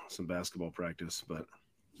to some basketball practice. But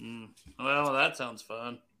well, that sounds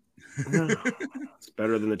fun. It's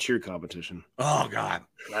better than the cheer competition. Oh God,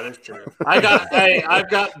 that is true. I've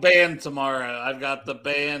got band tomorrow. I've got the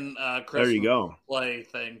band Christmas there you go. Play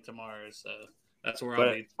thing tomorrow. So that's where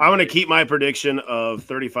I'll be. I'm going to keep my prediction of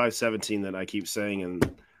 35-17 that I keep saying,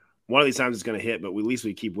 and one of these times it's going to hit. But at least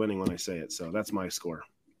we keep winning when I say it. So that's my score.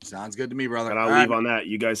 Sounds good to me, brother. And I'll leave on that.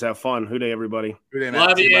 You guys have fun. Hoo day, everybody. Hoo day,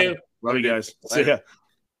 Love you. Love you guys. See ya.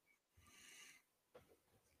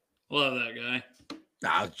 Love that guy.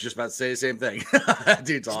 I was just about to say the same thing. That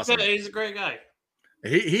dude's awesome. He's a great guy.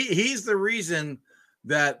 He's the reason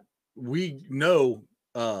that we know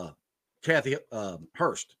Kathy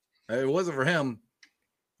Hurst. If it wasn't for him,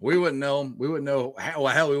 we wouldn't know him. We wouldn't know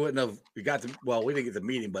hell we wouldn't have got to. Well, we didn't get the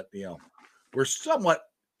meeting, but we're somewhat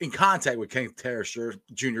in contact with Ken Terrace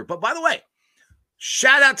Jr. But by the way,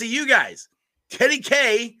 shout out to you guys. Teddy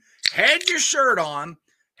K had your shirt on,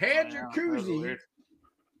 had your koozie.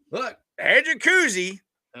 Look, had your koozie.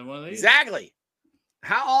 Exactly.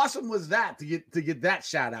 How awesome was that to get that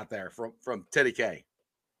shout out there from Teddy K?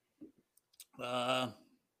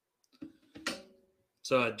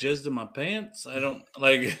 So I jizzed in my pants. I don't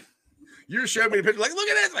like. You showed me the picture. Like, look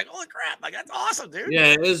at this. Like, holy crap! Like, that's awesome, dude. Yeah,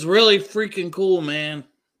 it was really freaking cool, man.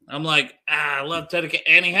 I'm like, I love Teddy K,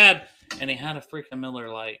 and he had a freaking Miller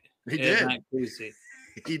Lite. He did.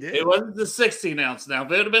 He did. It wasn't the 16 ounce. Now,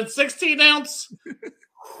 if it would have been 16 ounce,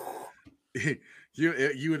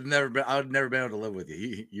 you would have never been. I would never been able to live with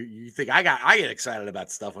you. You think I get excited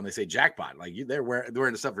about stuff when they say jackpot. Like they're wearing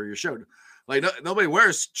the stuff for your show. Like nobody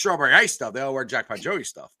wears Strawberry Ice stuff. They all wear Jackpot Joey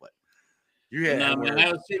stuff. But man,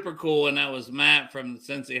 that was super cool, and that was Matt from the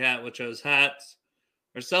Cincy Hat, which those hats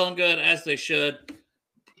are selling good as they should.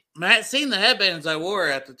 Matt seen the headbands I wore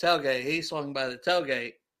at the tailgate. He swung by the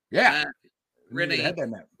tailgate. Yeah. Renee,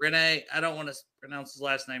 I don't want to pronounce his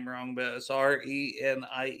last name wrong, but it's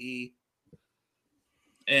Renie.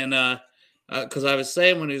 And because I was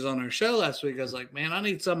saying when he was on our show last week, I was like, man, I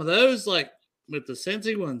need some of those, like with the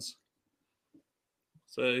Cincy ones.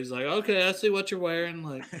 So he's like, okay, I see what you're wearing.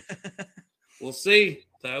 Like, we'll see.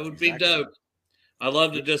 That would be dope. I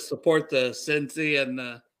love to just support the Cincy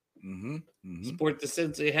and support the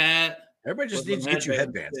Cincy hat. Everybody just needs to get you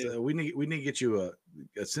headbands. We need to get you a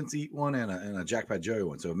Cincy one and a Jackpot Joey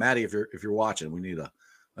one. So Maddie, if you're watching, we need a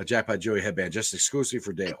Jackpot Joey headband just exclusively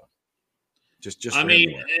for Dale. Just I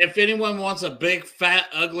mean, if anyone wants a big, fat,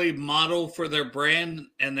 ugly model for their brand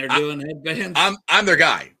and they're doing headbands, I'm their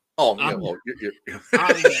guy. Oh, I'm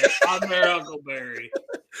their Huckleberry.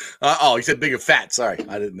 You said big and fat. Sorry,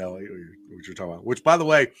 I didn't know what you're talking about. Which, by the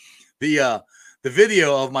way, the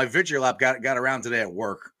video of my victory lap got around today at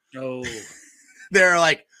work. Oh, they're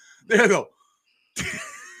like, they're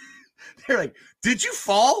like, did you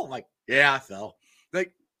fall? I'm like, yeah, I fell.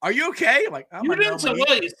 Like, are you okay? I'm like, you didn't say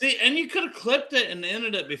well. You see, and you could have clipped it and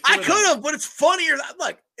ended it before. I could have, but it's funnier.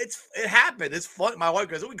 Like, it happened. It's fun. My wife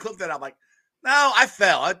goes, "We clipped that." I'm like, no, I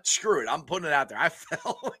fell. Screw it. I'm putting it out there. I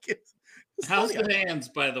fell. Like, how's the hands,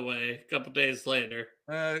 by the way? A couple days later,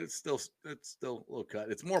 it's still a little cut.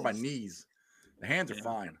 It's more my knees. The hands are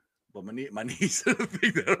fine, but my knees are the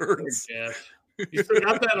thing that hurts. You still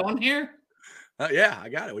got that on here? Yeah, I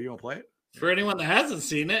got it. What, you want to play it? For anyone that hasn't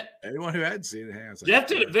seen it, anyone who hadn't seen it has. Jeff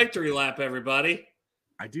did a victory lap. Everybody,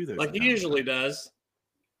 I do those like he usually does.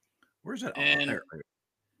 Where's that? And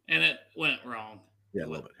it went wrong. Yeah, a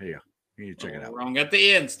little bit. Here you go. You need to check it out. Wrong at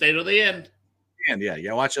the end. Stay to the end. And yeah,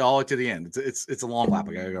 watch it all the way to the end. It's a long lap.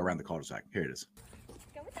 I gotta go around the cul-de-sac. Here it is.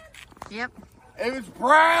 Yep. If it's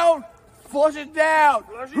brown, flush it down.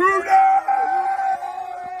 Who knows?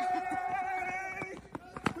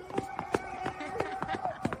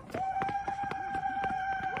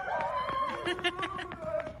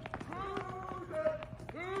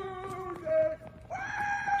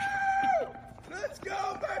 Let's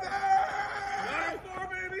go, baby! More,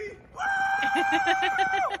 baby!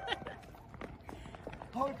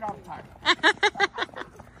 Holy crap, time.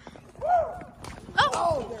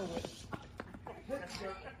 Oh, there it went.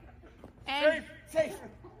 And Safe.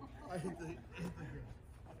 I hit the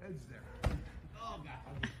edge there. Oh,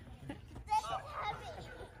 God.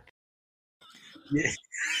 Yeah.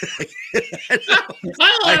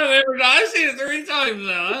 I laugh every day. I've seen it 3 times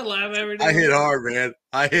now. I laugh every day. I hit hard, man.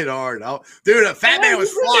 I hit hard. Dude, a fat man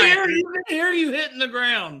was flying. You can hear you hitting the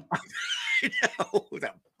ground. I know.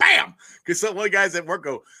 Bam! Because some of the guys at work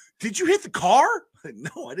go, "Did you hit the car?"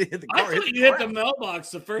 No, I didn't hit the car. I thought you hit the mailbox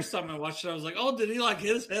the first time I watched it. I was like, "Oh, did he like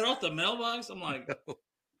hit his head off the mailbox?" I'm like,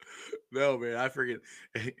 "No, man, I forget."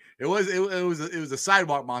 It was a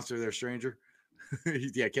sidewalk monster there, stranger.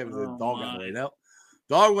 Yeah, Kevin's a dog on the way. No,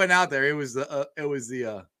 dog went out there. It was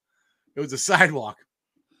the sidewalk.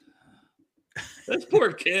 Those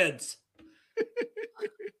poor kids.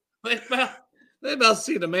 They about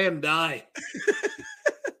seen a man die.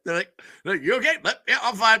 They're like, "You okay?" Yeah,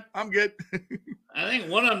 I'm fine. I'm good. I think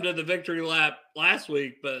one of them did the victory lap last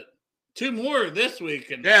week, but 2 more this week.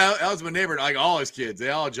 And yeah, that was my neighbor. Like all his kids, they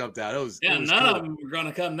all jumped out. It was none cool. of them are going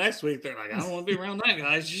to come next week. They're like, I don't want to be around that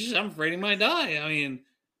guy. I'm afraid he might die. I mean,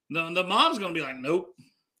 the mom's going to be like, nope.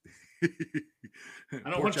 I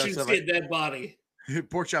don't want you to see a dead body.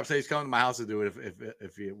 Pork Chop says he's coming to my house to do it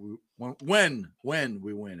when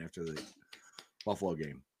we win after the Buffalo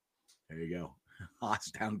game. There you go.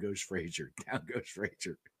 Down goes Frazier. Down goes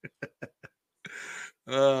Frazier.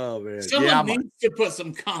 Oh man! Someone needs to put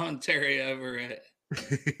some commentary over it.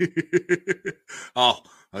 Oh,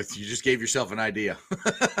 you just gave yourself an idea.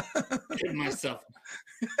 Give myself.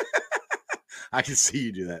 I can see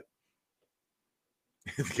you do that.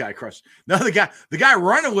 The guy crushed. No, the guy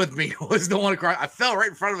running with me was the one across. I fell right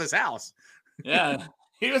in front of his house. Yeah,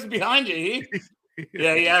 he was behind you.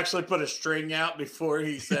 He actually put a string out before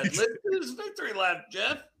he said, "Let's do this victory lap,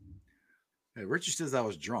 Jeff." Hey, Richie says I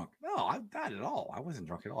was drunk. No, I'm not at all. I wasn't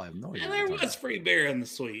drunk at all. I have no idea. And there was free beer in the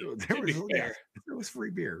suite. There was free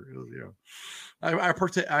beer. It was, I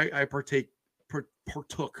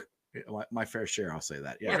partook my fair share. I'll say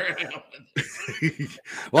that. Yeah.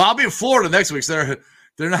 Well, I'll be in Florida next week. So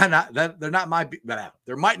they're not my.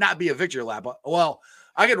 There might not be a victory lap. Well,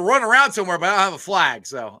 I can run around somewhere, but I don't have a flag.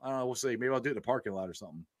 So I don't know. We'll see. Maybe I'll do it in the parking lot or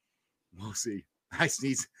something. We'll see. I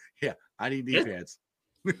sneeze. Yeah, I need knee pads.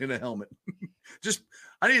 In a helmet.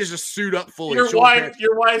 I need to just suit up fully. Your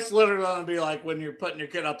wife's literally gonna be like, when you're putting your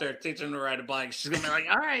kid out there teaching him to ride a bike, she's gonna be like,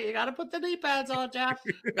 all right, you gotta put the knee pads on, Jack.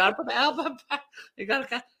 You gotta put the elbow back. You gotta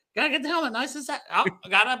get the helmet nice and set. Oh, I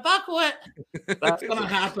gotta buckle it. That's gonna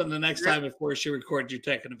happen the next time before she records you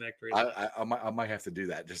taking a victory. I might have to do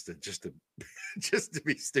that just to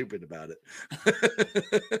be stupid about it.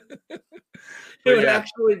 It would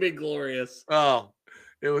actually be glorious. Oh,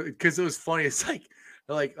 because it was funny. It's like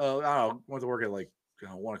I don't know, went to work at like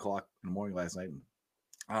 1 o'clock in the morning last night. And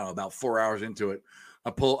I don't know, about 4 hours into it,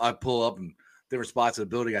 I pull up in different spots of the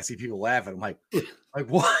building. I see people laughing. I'm like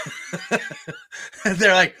what? And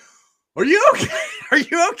they're like, "Are you okay? Are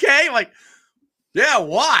you okay?" I'm like, "Yeah,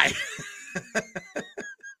 why?"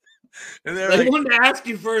 And they wanted to ask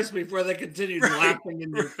you first before they continued laughing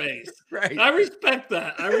in your face. Right. I respect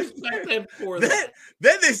that. I respect them for that.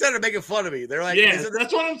 Then they started making fun of me. They're like, "Yeah,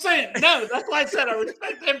 that's what I'm saying." No, that's why I said I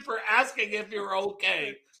respect them for asking if you're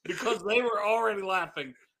okay, because they were already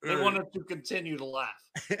laughing. They wanted to continue to laugh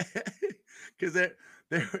because they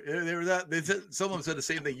were that. Some of them said the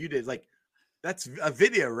same thing you did. Like, that's a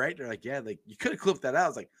video, right? They're like, "Yeah, like you could have clipped that out." I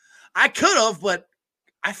was like, "I could have, but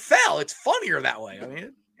I fell. It's funnier that way." I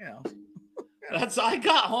mean, you know. I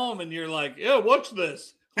got home and you're like, "Yeah, watch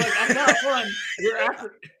this." Like, I got one. You're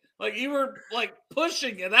after, like, you were like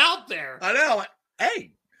pushing it out there. I know. Like,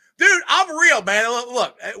 hey, dude, I'm real, man.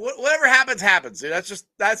 Look, whatever happens, dude.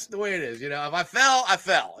 That's the way it is. You know, if I fell, I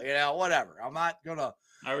fell. You know, whatever. I'm not gonna.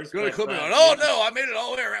 I respect clip that. Going, "Oh no, I made it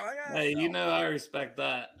all the way around." Like, hey, you know, I respect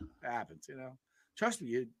that. It happens. You know, trust me.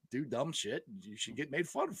 You do dumb shit, you should get made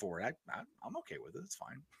fun for it. I'm okay with it. It's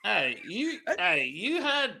fine. Hey, you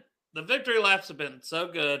had. The victory laps have been so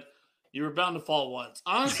good. You were bound to fall once.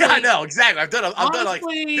 Honestly, I know exactly. I've done like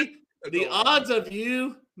the odds of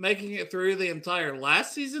you making it through the entire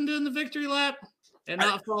last season doing the victory lap and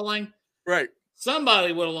not falling. Right.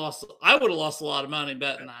 Somebody would have lost. I would have lost a lot of money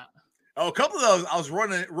betting that. Oh, a couple of those I was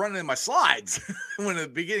running in my slides when at the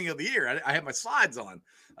beginning of the year. I had my slides on.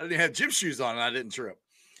 I didn't have gym shoes on, and I didn't trip.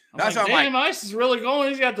 That's like, damn, Ice is really going.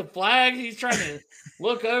 He's got the flag. He's trying to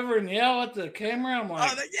look over and yell at the camera. I'm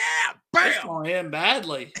like, yeah, bam, that's on him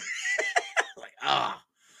badly. Like,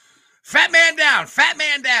 fat man down. Fat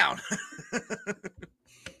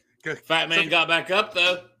man got back up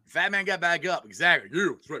though. Fat man got back up. Exactly.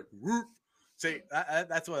 You. That's right. See,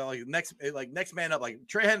 that's what next man up. Like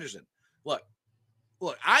Trey Henderson. Look.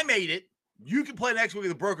 I made it. You can play next week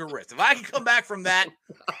with a broken wrist. If I can come back from that,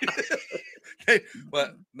 okay,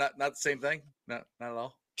 but not the same thing. Not at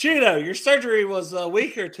all. Cheeto, your surgery was a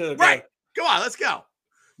week or two ago. Right. Come on, let's go.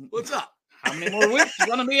 What's up? How many more weeks you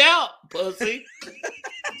gonna be out, pussy?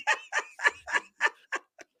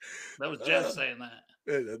 That was Jeff saying that.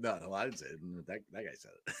 No, I didn't say it. That guy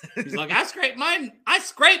said it. He's like, I scraped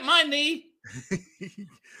my knee.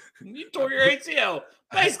 You tore your ACL.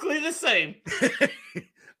 Basically the same.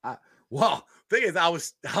 Well, thing is, I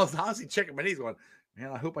was honestly checking my knees, going,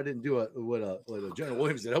 "Man, I hope I didn't do what Jonah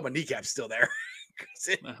Williams did. I hope my kneecap's still there."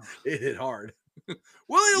 It hit hard.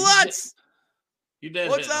 Willie Lutz, you did.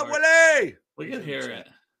 What's up, Willie? We can hear it.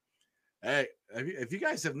 Hey, if you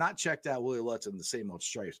guys have not checked out Willie Lutz on the Same Old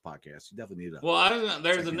Stripes podcast, you definitely need to. Well,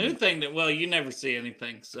 there's a new thing that. Well, you never see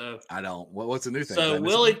anything, so I don't. What's the new thing? So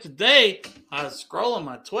Willie today, I was scrolling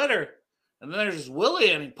my Twitter. And then there's this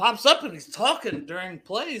Willie, and he pops up, and he's talking during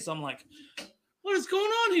plays. I'm like, what is going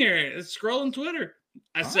on here? It's scrolling Twitter.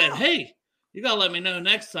 I said, hey, you got to let me know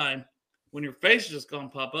next time when your face is just going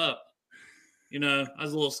to pop up. You know, I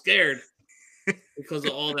was a little scared because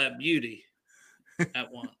of all that beauty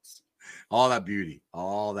at once. All that beauty.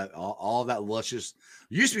 All that luscious.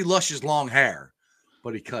 Used to be luscious long hair,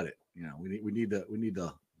 but he cut it. You know, we need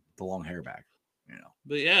the long hair back. You know.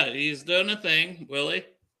 But, yeah, he's doing a thing, Willie.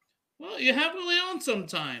 Well, you have Willie on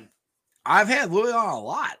sometime. I've had Willie on a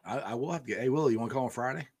lot. I will have to get. Hey, Willie, you want to call on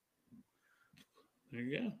Friday? There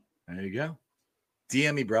you go. There you go.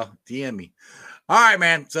 DM me, bro. DM me. All right,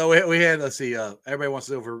 man. So we had. Let's see. Everybody wants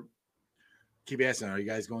to over. Keep asking. Are you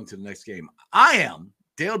guys going to the next game? I am.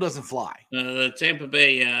 Dale doesn't fly. The Tampa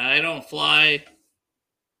Bay. Yeah, I don't fly.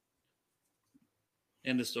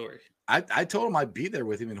 End of story. I told him I'd be there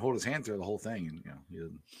with him and hold his hand through the whole thing, and he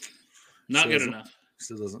didn't. Not good enough.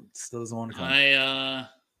 Still doesn't want to come.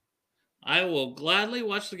 I will gladly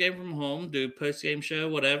watch the game from home, do post-game show,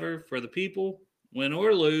 whatever, for the people, win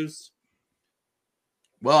or lose.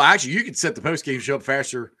 Well, actually, you can set the post-game show up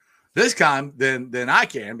faster this time than I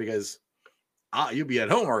can because you'll be at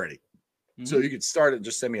home already. Mm-hmm. So you could start it and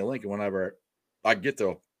just send me a link, and whenever I get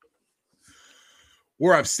to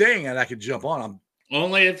where I'm staying at, I could jump on.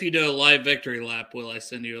 Only if you do a live victory lap will I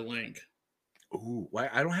send you a link. Ooh,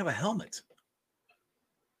 I don't have a helmet.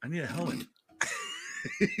 I need a helmet.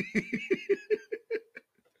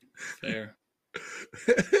 Fair.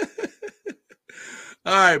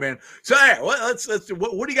 All right, man. So, hey, let's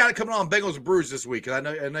what do you got coming on Bengals and Brewers this week? I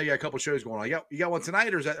know you got a couple shows going on. You got one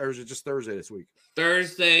tonight, or is it just Thursday this week?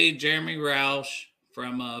 Thursday, Jeremy Roush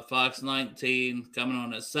from Fox 19 coming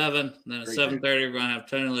on at 7. Then at 7:30, we're going to have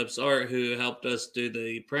Tony Lipsart, who helped us do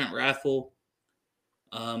the print raffle.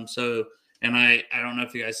 And I don't know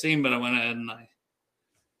if you guys seen, but I went ahead and I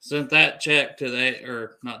sent that check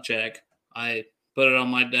or not check. I put it on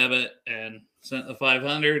my debit and sent the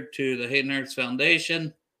 $500 to the Hayden Hurst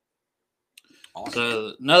Foundation. Awesome.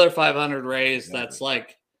 So another $500 raised. Exactly. That's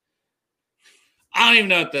like, I don't even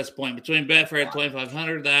know at this point. Between Betfred at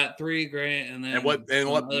 $2,500, that $3,000, and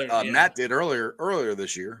then Matt did earlier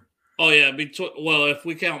this year. Oh yeah, well, if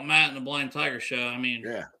we count Matt and the Blind Tiger Show, I mean,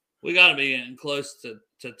 we got to be getting close to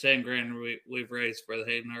 $10,000 we've raised for the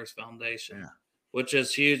Hayden Hurst Foundation, which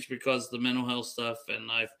is huge because of the mental health stuff. And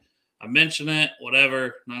I mentioned it,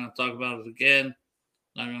 whatever. Not gonna talk about it again.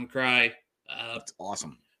 Not gonna cry. That's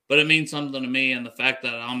awesome. But it means something to me, and the fact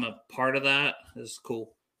that I'm a part of that is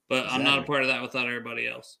cool. But I'm not a part of that without everybody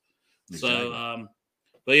else. Exactly. So,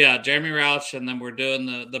 but yeah, Jeremy Rauch, and then we're doing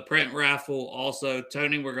the print raffle. Also,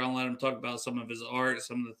 Tony, we're gonna let him talk about some of his art,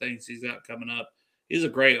 some of the things he's got coming up. He's a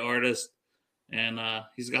great artist, and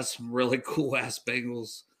he's got some really cool ass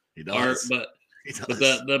Bengals art. But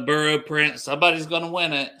the Burrow print, somebody's gonna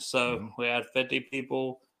win it. So we had 50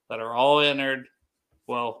 people that are all entered.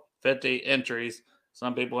 Well, 50 entries.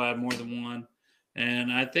 Some people have more than one.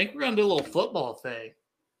 And I think we're going to do a little football thing.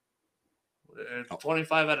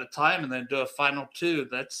 25 at a time and then do a final 2.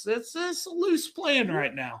 That's a loose plan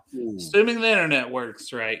right now. Assuming the internet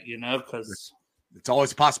works right, because it's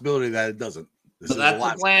always a possibility that it doesn't. But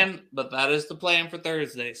that's the plan. But that is the plan for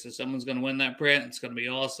Thursday. So someone's going to win that print. It's going to be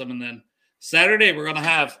awesome. And then Saturday, we're going to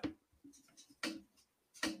have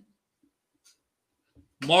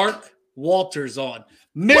Mark Walters on.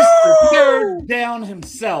 Mr. Third Down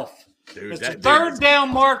himself. Dude, Mr. Third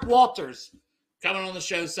Down Mark Walters coming on the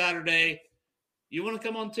show Saturday. You want to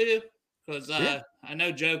come on too? Because I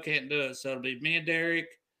know Joe can't do it. So it'll be me and Derek,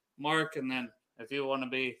 Mark, and then if you want to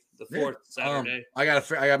be the fourth Saturday. I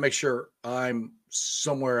gotta make sure I'm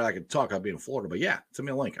somewhere I can talk. I'll be in Florida. But yeah, send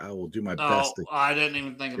me a link. I will do my best. I didn't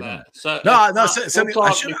even think of that. So send me.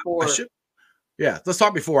 I should. Yeah, let's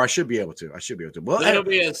talk before. I should be able to. Well, it'll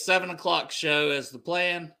be a 7:00 show is the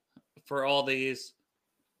plan for all these.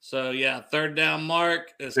 So yeah, Third Down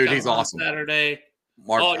Mark is coming he's awesome. Saturday.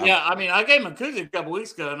 Mark, I mean, I gave him a koozie a couple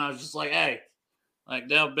weeks ago, and I was just like, hey, like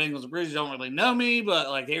Dale Bengals and Breeze don't really know me, but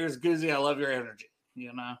like here's Goozy, I love your energy.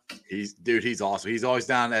 He's awesome. He's always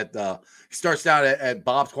down at he starts down at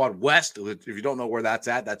Bomb Squad West. If you don't know where that's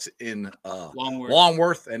at, that's in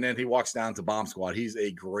Longworth, and then he walks down to Bomb Squad. He's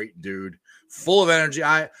a great dude, full of energy.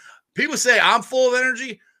 People say I'm full of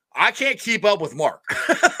energy. I can't keep up with Mark.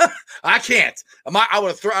 I can't. I would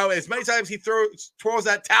have thrown as many times he twirls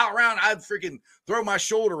that towel around. I'd freaking throw my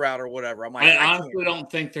shoulder out or whatever. I'm like, I honestly don't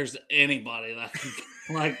think there's anybody that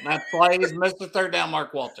that plays Mr. Third Down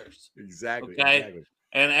Mark Walters. Exactly. Okay. Exactly.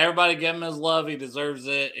 And everybody give him his love. He deserves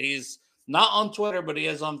it. He's not on Twitter, but he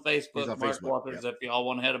is on Facebook. Mark Walters, if y'all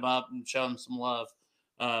want to hit him up and show him some love.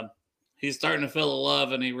 He's starting to feel the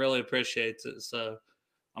love, and he really appreciates it. So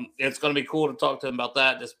it's going to be cool to talk to him about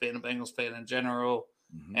that, just being a Bengals fan in general.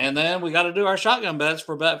 Mm-hmm. And then we got to do our shotgun bets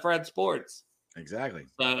for Betfred Sports. Exactly.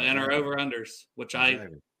 So and our over-unders, which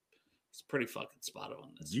it's pretty fucking spot on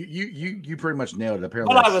this. You pretty much nailed it.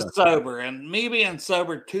 Apparently, but I was sober, and me being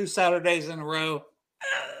sober 2 Saturdays in a row.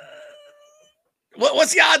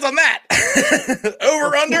 What's the odds on that?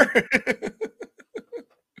 Over under?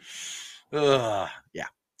 Yeah.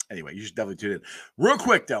 Anyway, you should definitely tune in. Real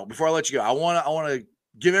quick though, before I let you go, I want to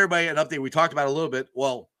give everybody an update. We talked about it a little bit.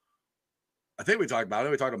 Well, I think we talked about it.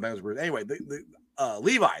 We talked about Bengals. Anyway,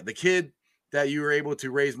 Levi, the kid that you were able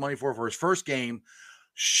to raise money for his first game.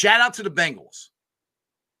 Shout out to the Bengals.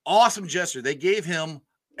 Awesome gesture. They gave him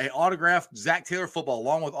an autographed Zach Taylor football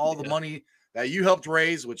along with all the money that you helped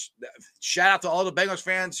raise, which shout out to all the Bengals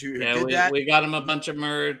fans who did that. We got him a bunch of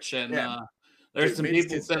merch, and there's some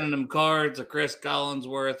people sending him cards, a Chris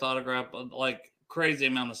Collinsworth autograph, like crazy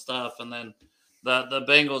amount of stuff. And then the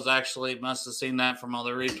Bengals actually must have seen that from all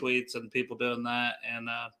the retweets and people doing that. And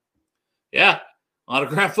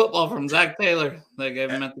autographed football from Zach Taylor they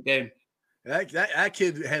gave him at the game. That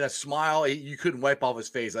kid had a smile you couldn't wipe off his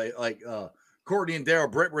face. Courtney and Daryl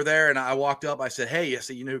Britt were there, and I walked up. I said, "Hey, I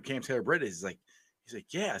said, you know who Cam Taylor Britt is?" He's like,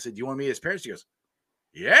 "Yeah." I said, "Do you want to meet his parents?" He goes,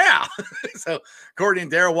 "Yeah." So Courtney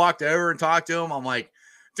and Daryl walked over and talked to him. I'm like,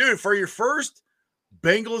 dude, for your first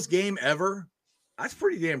Bengals game ever, that's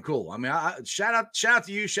pretty damn cool. I mean, shout out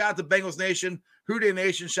to you, shout out to Bengals Nation, Houday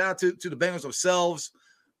Nation, shout out to the Bengals themselves.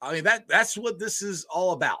 I mean, that's what this is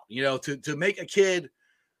all about, to make a kid.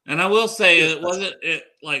 And I will say, it wasn't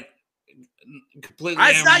completely.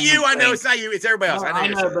 It's not you. I know it's not you. It's everybody else. No, I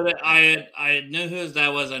know, but I knew who his dad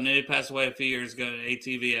was. I knew he passed away a few years ago in an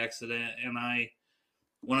ATV accident. And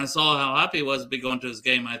when I saw how happy he was to be going to his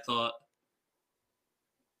game, I thought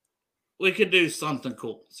we could do something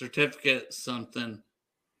cool, certificate, something.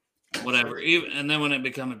 whatever. Even and then when it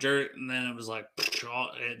became a jerk, and then it was like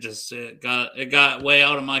it got way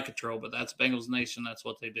out of my control. But that's Bengals Nation. That's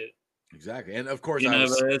what they do. Exactly, and of course, but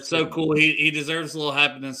it's so cool. He deserves a little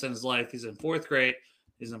happiness in his life. He's in 4th grade.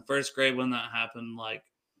 He's in 1st grade when that happened. Like,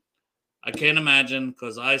 I can't imagine,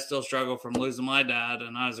 because I still struggle from losing my dad,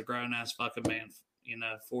 and I was a grown ass fucking man,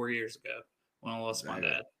 4 years ago when I lost my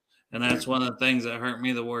dad, and that's one of the things that hurt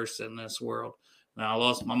me the worst in this world. Now I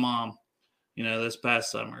lost my mom, this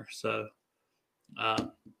past summer. So,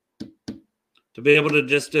 to be able to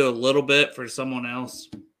just do a little bit for someone else,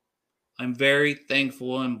 I'm very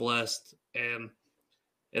thankful and blessed, and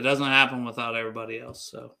it doesn't happen without everybody else.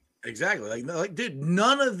 So exactly, like dude,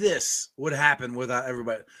 none of this would happen without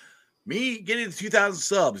everybody. Me getting to 2,000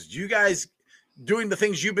 subs, you guys doing the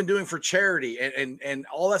things you've been doing for charity, and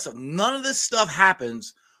all that stuff. None of this stuff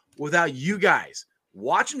happens without you guys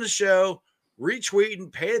watching the show,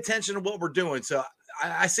 retweeting, paying attention to what we're doing. So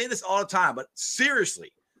I say this all the time, but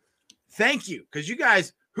seriously, thank you, because you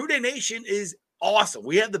guys, Who Dey Nation is awesome.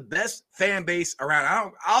 We have the best fan base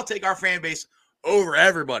around. I'll take our fan base over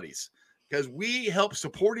everybody's, because we help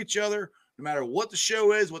support each other no matter what the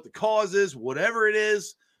show is, what the cause is, whatever it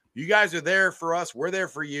is. You guys are there for us. We're there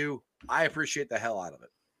for you. I appreciate the hell out of it.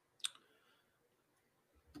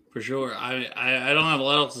 For sure. I don't have a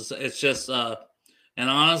lot else to say. It's just and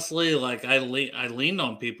honestly, like I leaned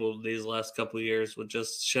on people these last couple of years with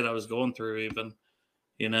just shit I was going through. Even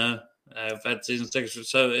I've had season 6 or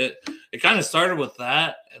so. It kind of started with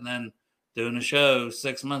that, and then doing a show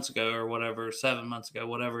 6 months ago or whatever, 7 months ago,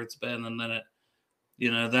 whatever it's been, and then it,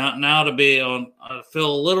 now to be on, I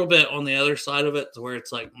feel a little bit on the other side of it, to where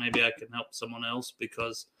it's like maybe I can help someone else,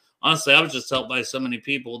 because honestly, I was just helped by so many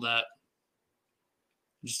people that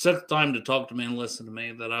just took the time to talk to me and listen to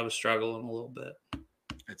me, that I was struggling a little bit.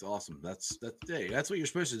 That's awesome. That's what you're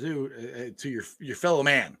supposed to do to your fellow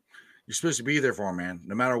man. You're supposed to be there for him, man,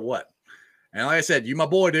 no matter what. And like I said, you my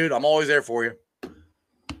boy, dude. I'm always there for you.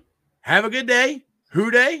 Have a good day.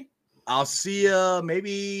 Who Dey? I'll see you.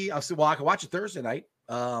 Well, I can watch it Thursday night.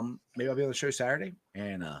 Maybe I'll be on the show Saturday.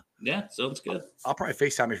 And yeah, sounds good. I'll probably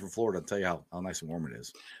FaceTime you from Florida and tell you how nice and warm it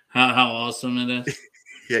is. How awesome it is.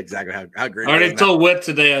 Yeah, exactly. How great. I already told Whit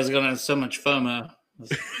today I was going to have so much FOMO.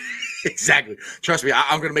 Exactly. Trust me,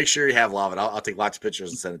 I'm going to make sure you have love, and I'll take lots of pictures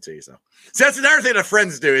and send it to you. So that's another thing that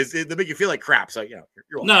friends do, is they make you feel like crap. So, you're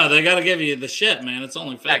welcome. No, they got to give you the shit, man. It's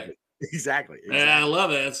only fair. Exactly. Yeah, I love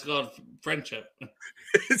it. It's called friendship.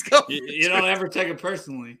 It's called you don't ever take it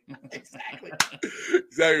personally. Exactly,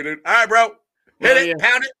 dude. All right, bro. Hit it.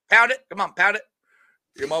 Pound it. Come on, pound it.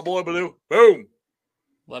 You're my boy, Blue. Boom.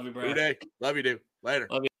 Love you, bro. Who Dey? Love you, dude. Later.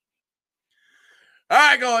 Love you. All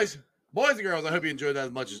right, guys. Boys and girls, I hope you enjoyed that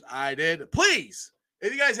as much as I did. Please,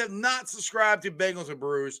 if you guys have not subscribed to Bengals and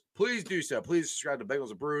Brews, please do so. Please subscribe to Bengals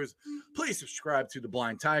and Brews. Please subscribe to The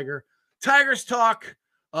Blind Tiger. Tigers Talk.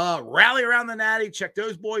 Rally Around the Natty. Check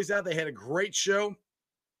those boys out. They had a great show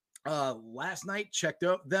last night. Check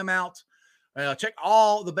them out. Check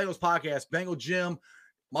all the Bengals podcasts. Bengal Jim.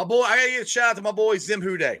 My boy, I got to give a shout out to my boy, Zim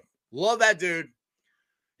Who Dey. Love that dude.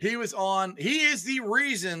 He is the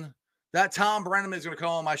reason that Tom Brenneman is going to come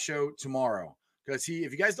on my show tomorrow. Because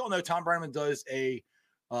if you guys don't know, Tom Brenneman does a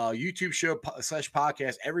YouTube show /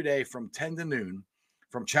 podcast every day from 10 to noon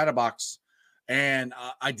from Chatterbox. And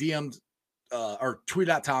I DM'd or tweeted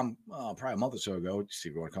out Tom probably a month or so ago to see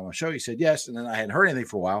if you want to come on my show. He said yes. And then I hadn't heard anything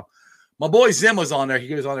for a while. My boy Zim was on there. He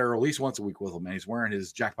goes on there at least once a week with him, and he's wearing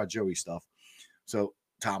his Jackpot Joey stuff. So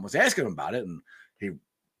Tom was asking him about it, and he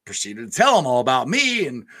proceeded to tell him all about me.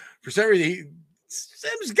 And for some reason,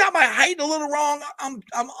 Sim's got my height a little wrong. I'm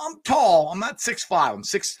tall. I'm not 6'5". I'm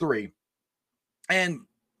 6'3". And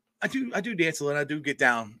I do dance a little. I do get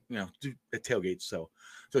down, at tailgates. So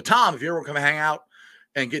Tom, if you ever want to come hang out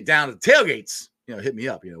and get down to the tailgates, hit me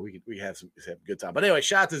up. We have a good time. But anyway,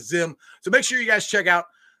 shout out to Zim. So make sure you guys check out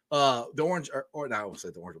the Orange or no, I won't say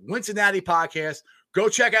the Orange Cincinnati podcast. Go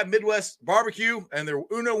check out Midwest Barbecue and their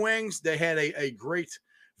Uno Wings. They had a great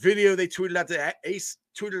video. They tweeted out. Ace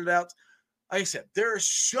tweeted it out. Like I said, there are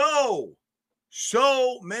so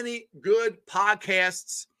many good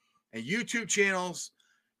podcasts and YouTube channels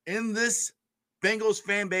in this Bengals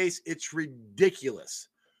fan base. It's ridiculous.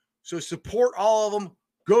 So support all of them.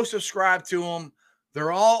 Go subscribe to them.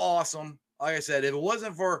 They're all awesome. Like I said, if it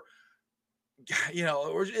wasn't for,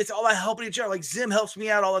 it's all about helping each other. Like Zim helps me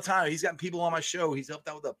out all the time. He's got people on my show. He's helped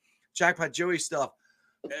out with the Jackpot Joey stuff.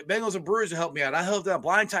 Bengals and Brewers help me out. I helped out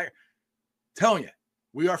Blind Tiger. Telling you,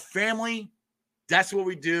 we are family. That's what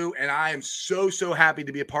we do, and I am so happy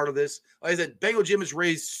to be a part of this. Like I said, Bengal Jim has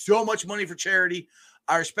raised so much money for charity.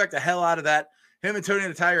 I respect the hell out of that. Him and Tony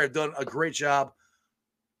and the Tiger have done a great job.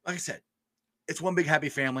 like I said, it's one big happy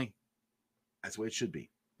family. That's the way it should be.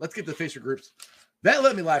 Let's get to the Facebook groups that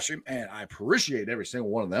let me live stream, and I appreciate every single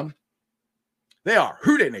one of them. They are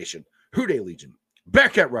Houday Nation, Houday Legion,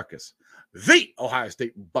 Bearcat Ruckus, the Ohio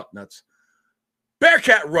State Bucknuts,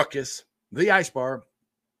 Bearcat Ruckus, the Ice Bar,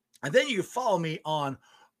 and then you can follow me on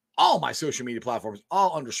all my social media platforms,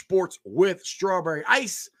 all under Sports with Strawberry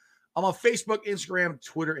Ice. I'm on Facebook, Instagram,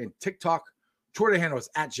 Twitter, and TikTok. Twitter handle is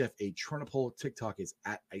at Jeff A. Trunapole. TikTok is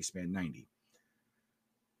at Iceman90.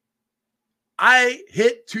 I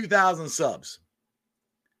hit 2,000 subs.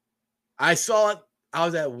 I saw it. I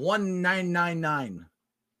was at 1999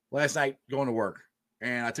 last night going to work.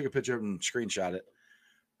 And I took a picture of it and screenshot it.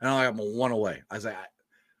 And I'm one away. I was like,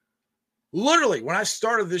 literally, when I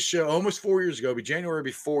started this show almost 4 years ago, it'll be January, it'll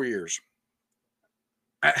be 4 years.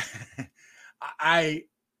 I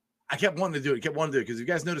kept wanting to do it. Because if you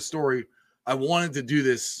guys know the story, I wanted to do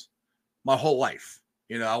this my whole life.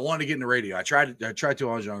 You know, I wanted to get into radio. I tried to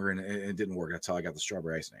when I was younger, and it didn't work. That's how I got the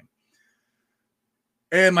Strawberry Ice name.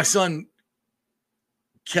 And my son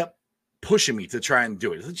kept pushing me to try and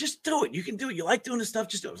do it. Like, just do it. You can do it. You like doing this stuff.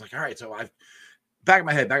 Just do it. I was like, all right. So back in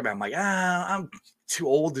my head, I'm like, I'm too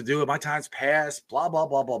old to do it. My time's passed. Blah, blah,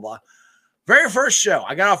 blah, blah, blah. Very first show,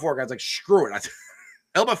 I got off work. I was like, screw it. I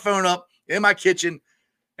held my phone up in my kitchen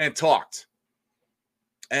and talked.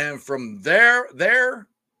 And from there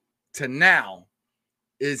to now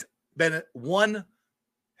is been one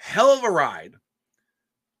hell of a ride.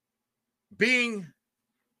 Being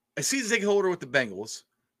a season ticket holder with the Bengals,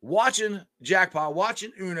 watching Jackpot,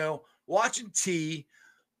 watching Uno, watching T,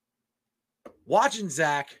 watching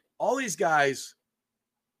Zach, all these guys,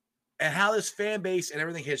 and how this fan base and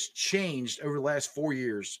everything has changed over the last 4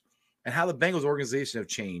 years, and how the Bengals organization have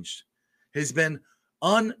changed has been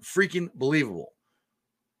unfreaking believable.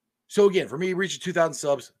 So again, for me, reaching 2,000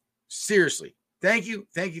 subs, seriously, thank you.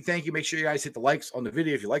 Make sure you guys hit the likes on the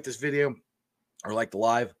video if you like this video or like the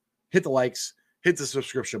live. Hit the likes, hit the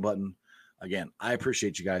subscription button. Again, I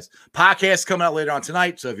appreciate you guys. Podcast coming out later on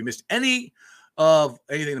tonight, so if you missed anything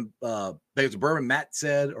Bengals of Bourbon Matt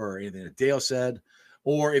said or anything that Dale said,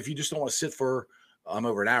 or if you just don't want to sit for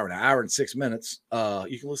over an hour and 6 minutes,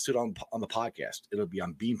 you can listen to it on the podcast. It'll be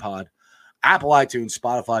on BeanPod, Apple iTunes,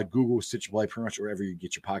 Spotify, Google, Stitcher Play, pretty much wherever you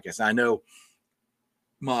get your podcast. Now, I know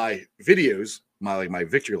my videos, my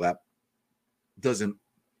victory lap, doesn't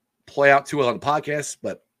play out too well on the podcast,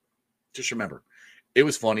 but just remember, it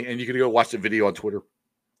was funny, and you can go watch the video on Twitter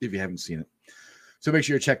if you haven't seen it. So make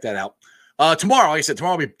sure you check that out. Tomorrow, like I said,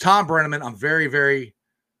 tomorrow will be Tom Brenneman. I'm very, very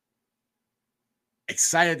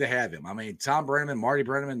excited to have him. I mean, Tom Brenneman, Marty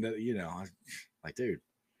Brenneman, you know, like, dude,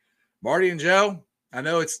 Marty and Joe, I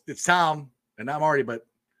know it's Tom and not Marty, but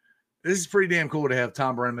this is pretty damn cool to have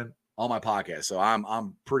Tom Brenneman on my podcast. So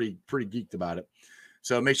I'm pretty geeked about it.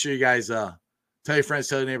 So make sure you guys tell your friends,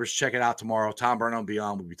 tell your neighbors, check it out tomorrow. Tom Brenneman will be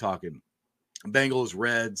on. We'll be talking Bengals,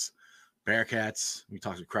 Reds, Bearcats. We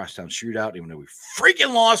talked to Crosstown Shootout, even though we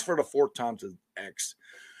freaking lost for the 4th time to X.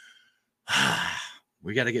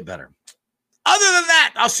 We got to get better. Other than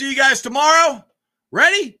that, I'll see you guys tomorrow.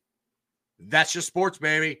 Ready? That's just sports,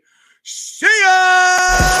 baby. See ya!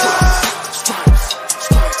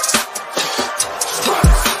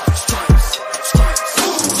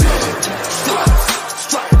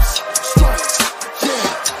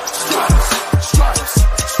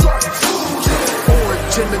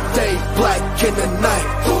 In the day, black in the night.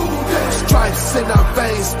 Stripes in our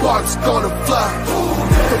veins, sparks gonna fly.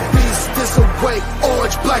 The beast is awake,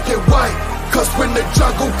 orange, black and white. Cause when the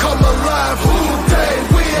jungle come alive, Houday,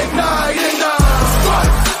 we ignite.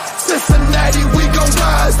 Cincinnati, we gon'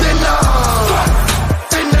 rise.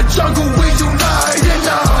 In the jungle, we unite.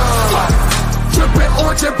 Drippin'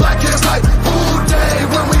 orange and black and white. Houday,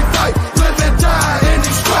 when we fight, live and die in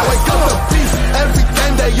these stripes. Wake up the beast, every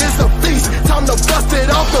day is a feast. Time to bust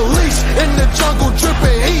it off the leash. In the jungle,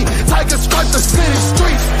 dripping heat. Tigers strike the city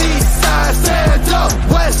streets. East side, stand up.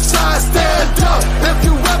 West side, stand up. If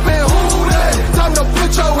you reppin' Houday, time to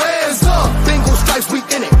put your hands up. Bengal stripes, we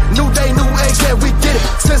in it. New day, new age, yeah, we get it.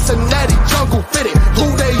 Cincinnati, jungle fitted.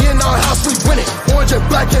 Houday in our house, we win it. Orange and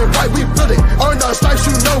black and white, we build it. Earn our stripes,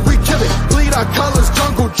 you know we kill it. Bleed our colors,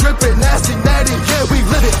 jungle dripping. Nasty, natty, yeah, we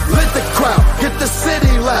lit it. Lit the crowd, get the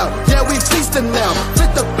city loud. Yeah, we feasting now.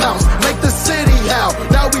 Fit the bounce, make the city howl.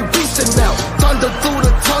 Now we reaching out. Thunder through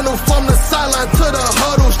the tunnel from the sideline to the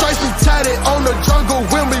huddle. Stripes be tatted on the jungle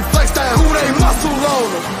when we flex that Houday muscle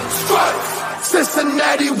on them. Stripes,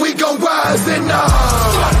 Cincinnati, we gon' rise in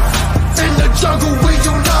the jungle, we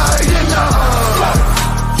unite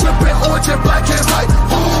drippin' orange and black and white.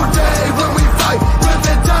 Houday, when we fight, live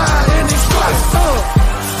and die in these stripes.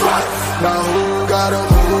 Now who got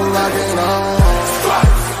 'em?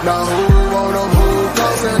 told them who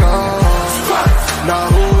closing on. Now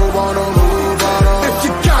who